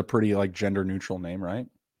 Maverick is a pretty gender neutral name, right?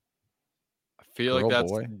 I feel like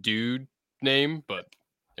that's dude name, but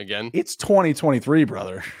again, it's 2023,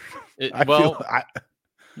 brother.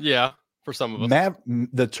 Yeah. For some of us,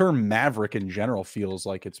 the term maverick in general feels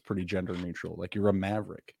like it's pretty gender neutral. Like you're a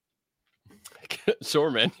maverick.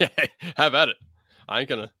 Sure, man. Yeah, have at it. I ain't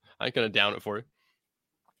gonna down it for you.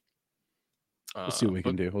 We'll see what we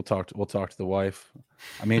can do. We'll talk to the wife.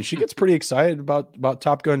 I mean, she gets pretty excited about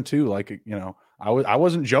Top Gun too. Like, you know, I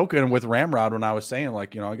wasn't joking with Ramrod when I was saying,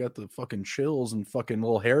 like, you know, I got the fucking chills and fucking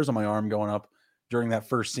little hairs on my arm going up during that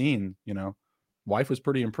first scene. You know, wife was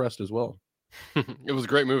pretty impressed as well. It was a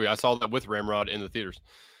great movie. I saw that with Ramrod in the theaters.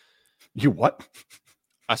 You what?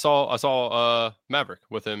 I saw Maverick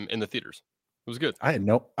with him in the theaters. It was good. I had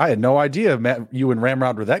no idea, Matt, you and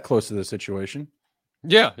Ramrod were that close to the situation.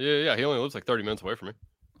 Yeah. He only lives like 30 minutes away from me.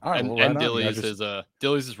 All right, and Dilly is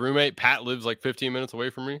his roommate. Pat lives like 15 minutes away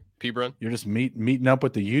from me. P-Bren. You're just meeting up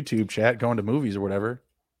with the YouTube chat, going to movies or whatever.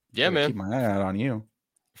 Yeah, man. Keep my eye out on you.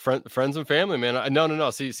 Friends and family, man. No.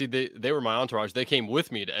 See, they were my entourage. They came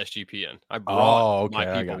with me to SGPN. I brought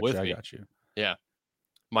my people with me. I got you. Yeah.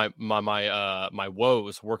 My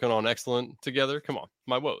woes working on excellent together. Come on,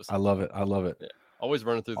 my woes. I love it. Yeah. Always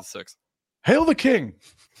running through the six. Hail the king.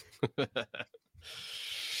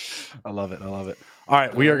 I love it. All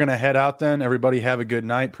right, we are going to head out then. Everybody have a good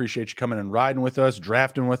night. Appreciate you coming and riding with us,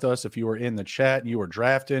 drafting with us. If you were in the chat, you were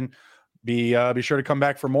drafting. Be sure to come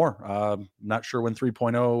back for more. Not sure when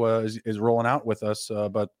 3.0 is rolling out with us,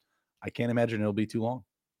 but I can't imagine it'll be too long.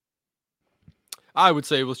 I would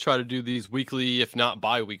say let's try to do these weekly, if not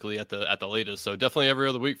bi-weekly at the latest. So definitely every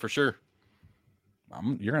other week for sure.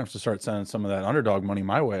 You're gonna have to start sending some of that underdog money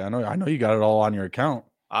my way. I know you got it all on your account.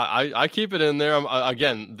 I keep it in there.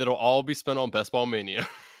 Again, that'll all be spent on Best Ball Mania.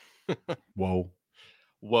 Whoa.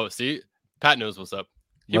 See, Pat knows what's up.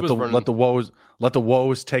 Let the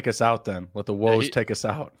woes take us out then. Let the woes take us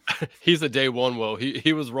out. He's a day one woe.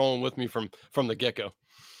 He was rolling with me from the get-go.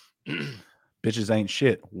 Bitches ain't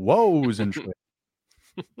shit. Woes and shit.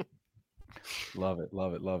 Love it.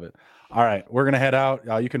 All right, we're gonna head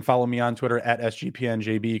out. You can follow me on Twitter at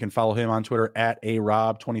SGPNJB. You can follow him on Twitter at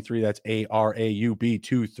ARAUB23. That's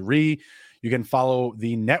ARAUB23. You can follow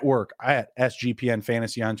the network at SGPN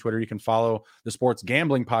Fantasy on Twitter. You can follow the Sports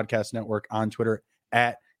Gambling Podcast Network on Twitter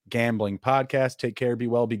at Gambling Podcast. Take care, be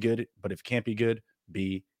well, be good. But if can't be good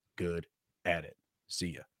at it. See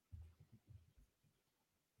ya.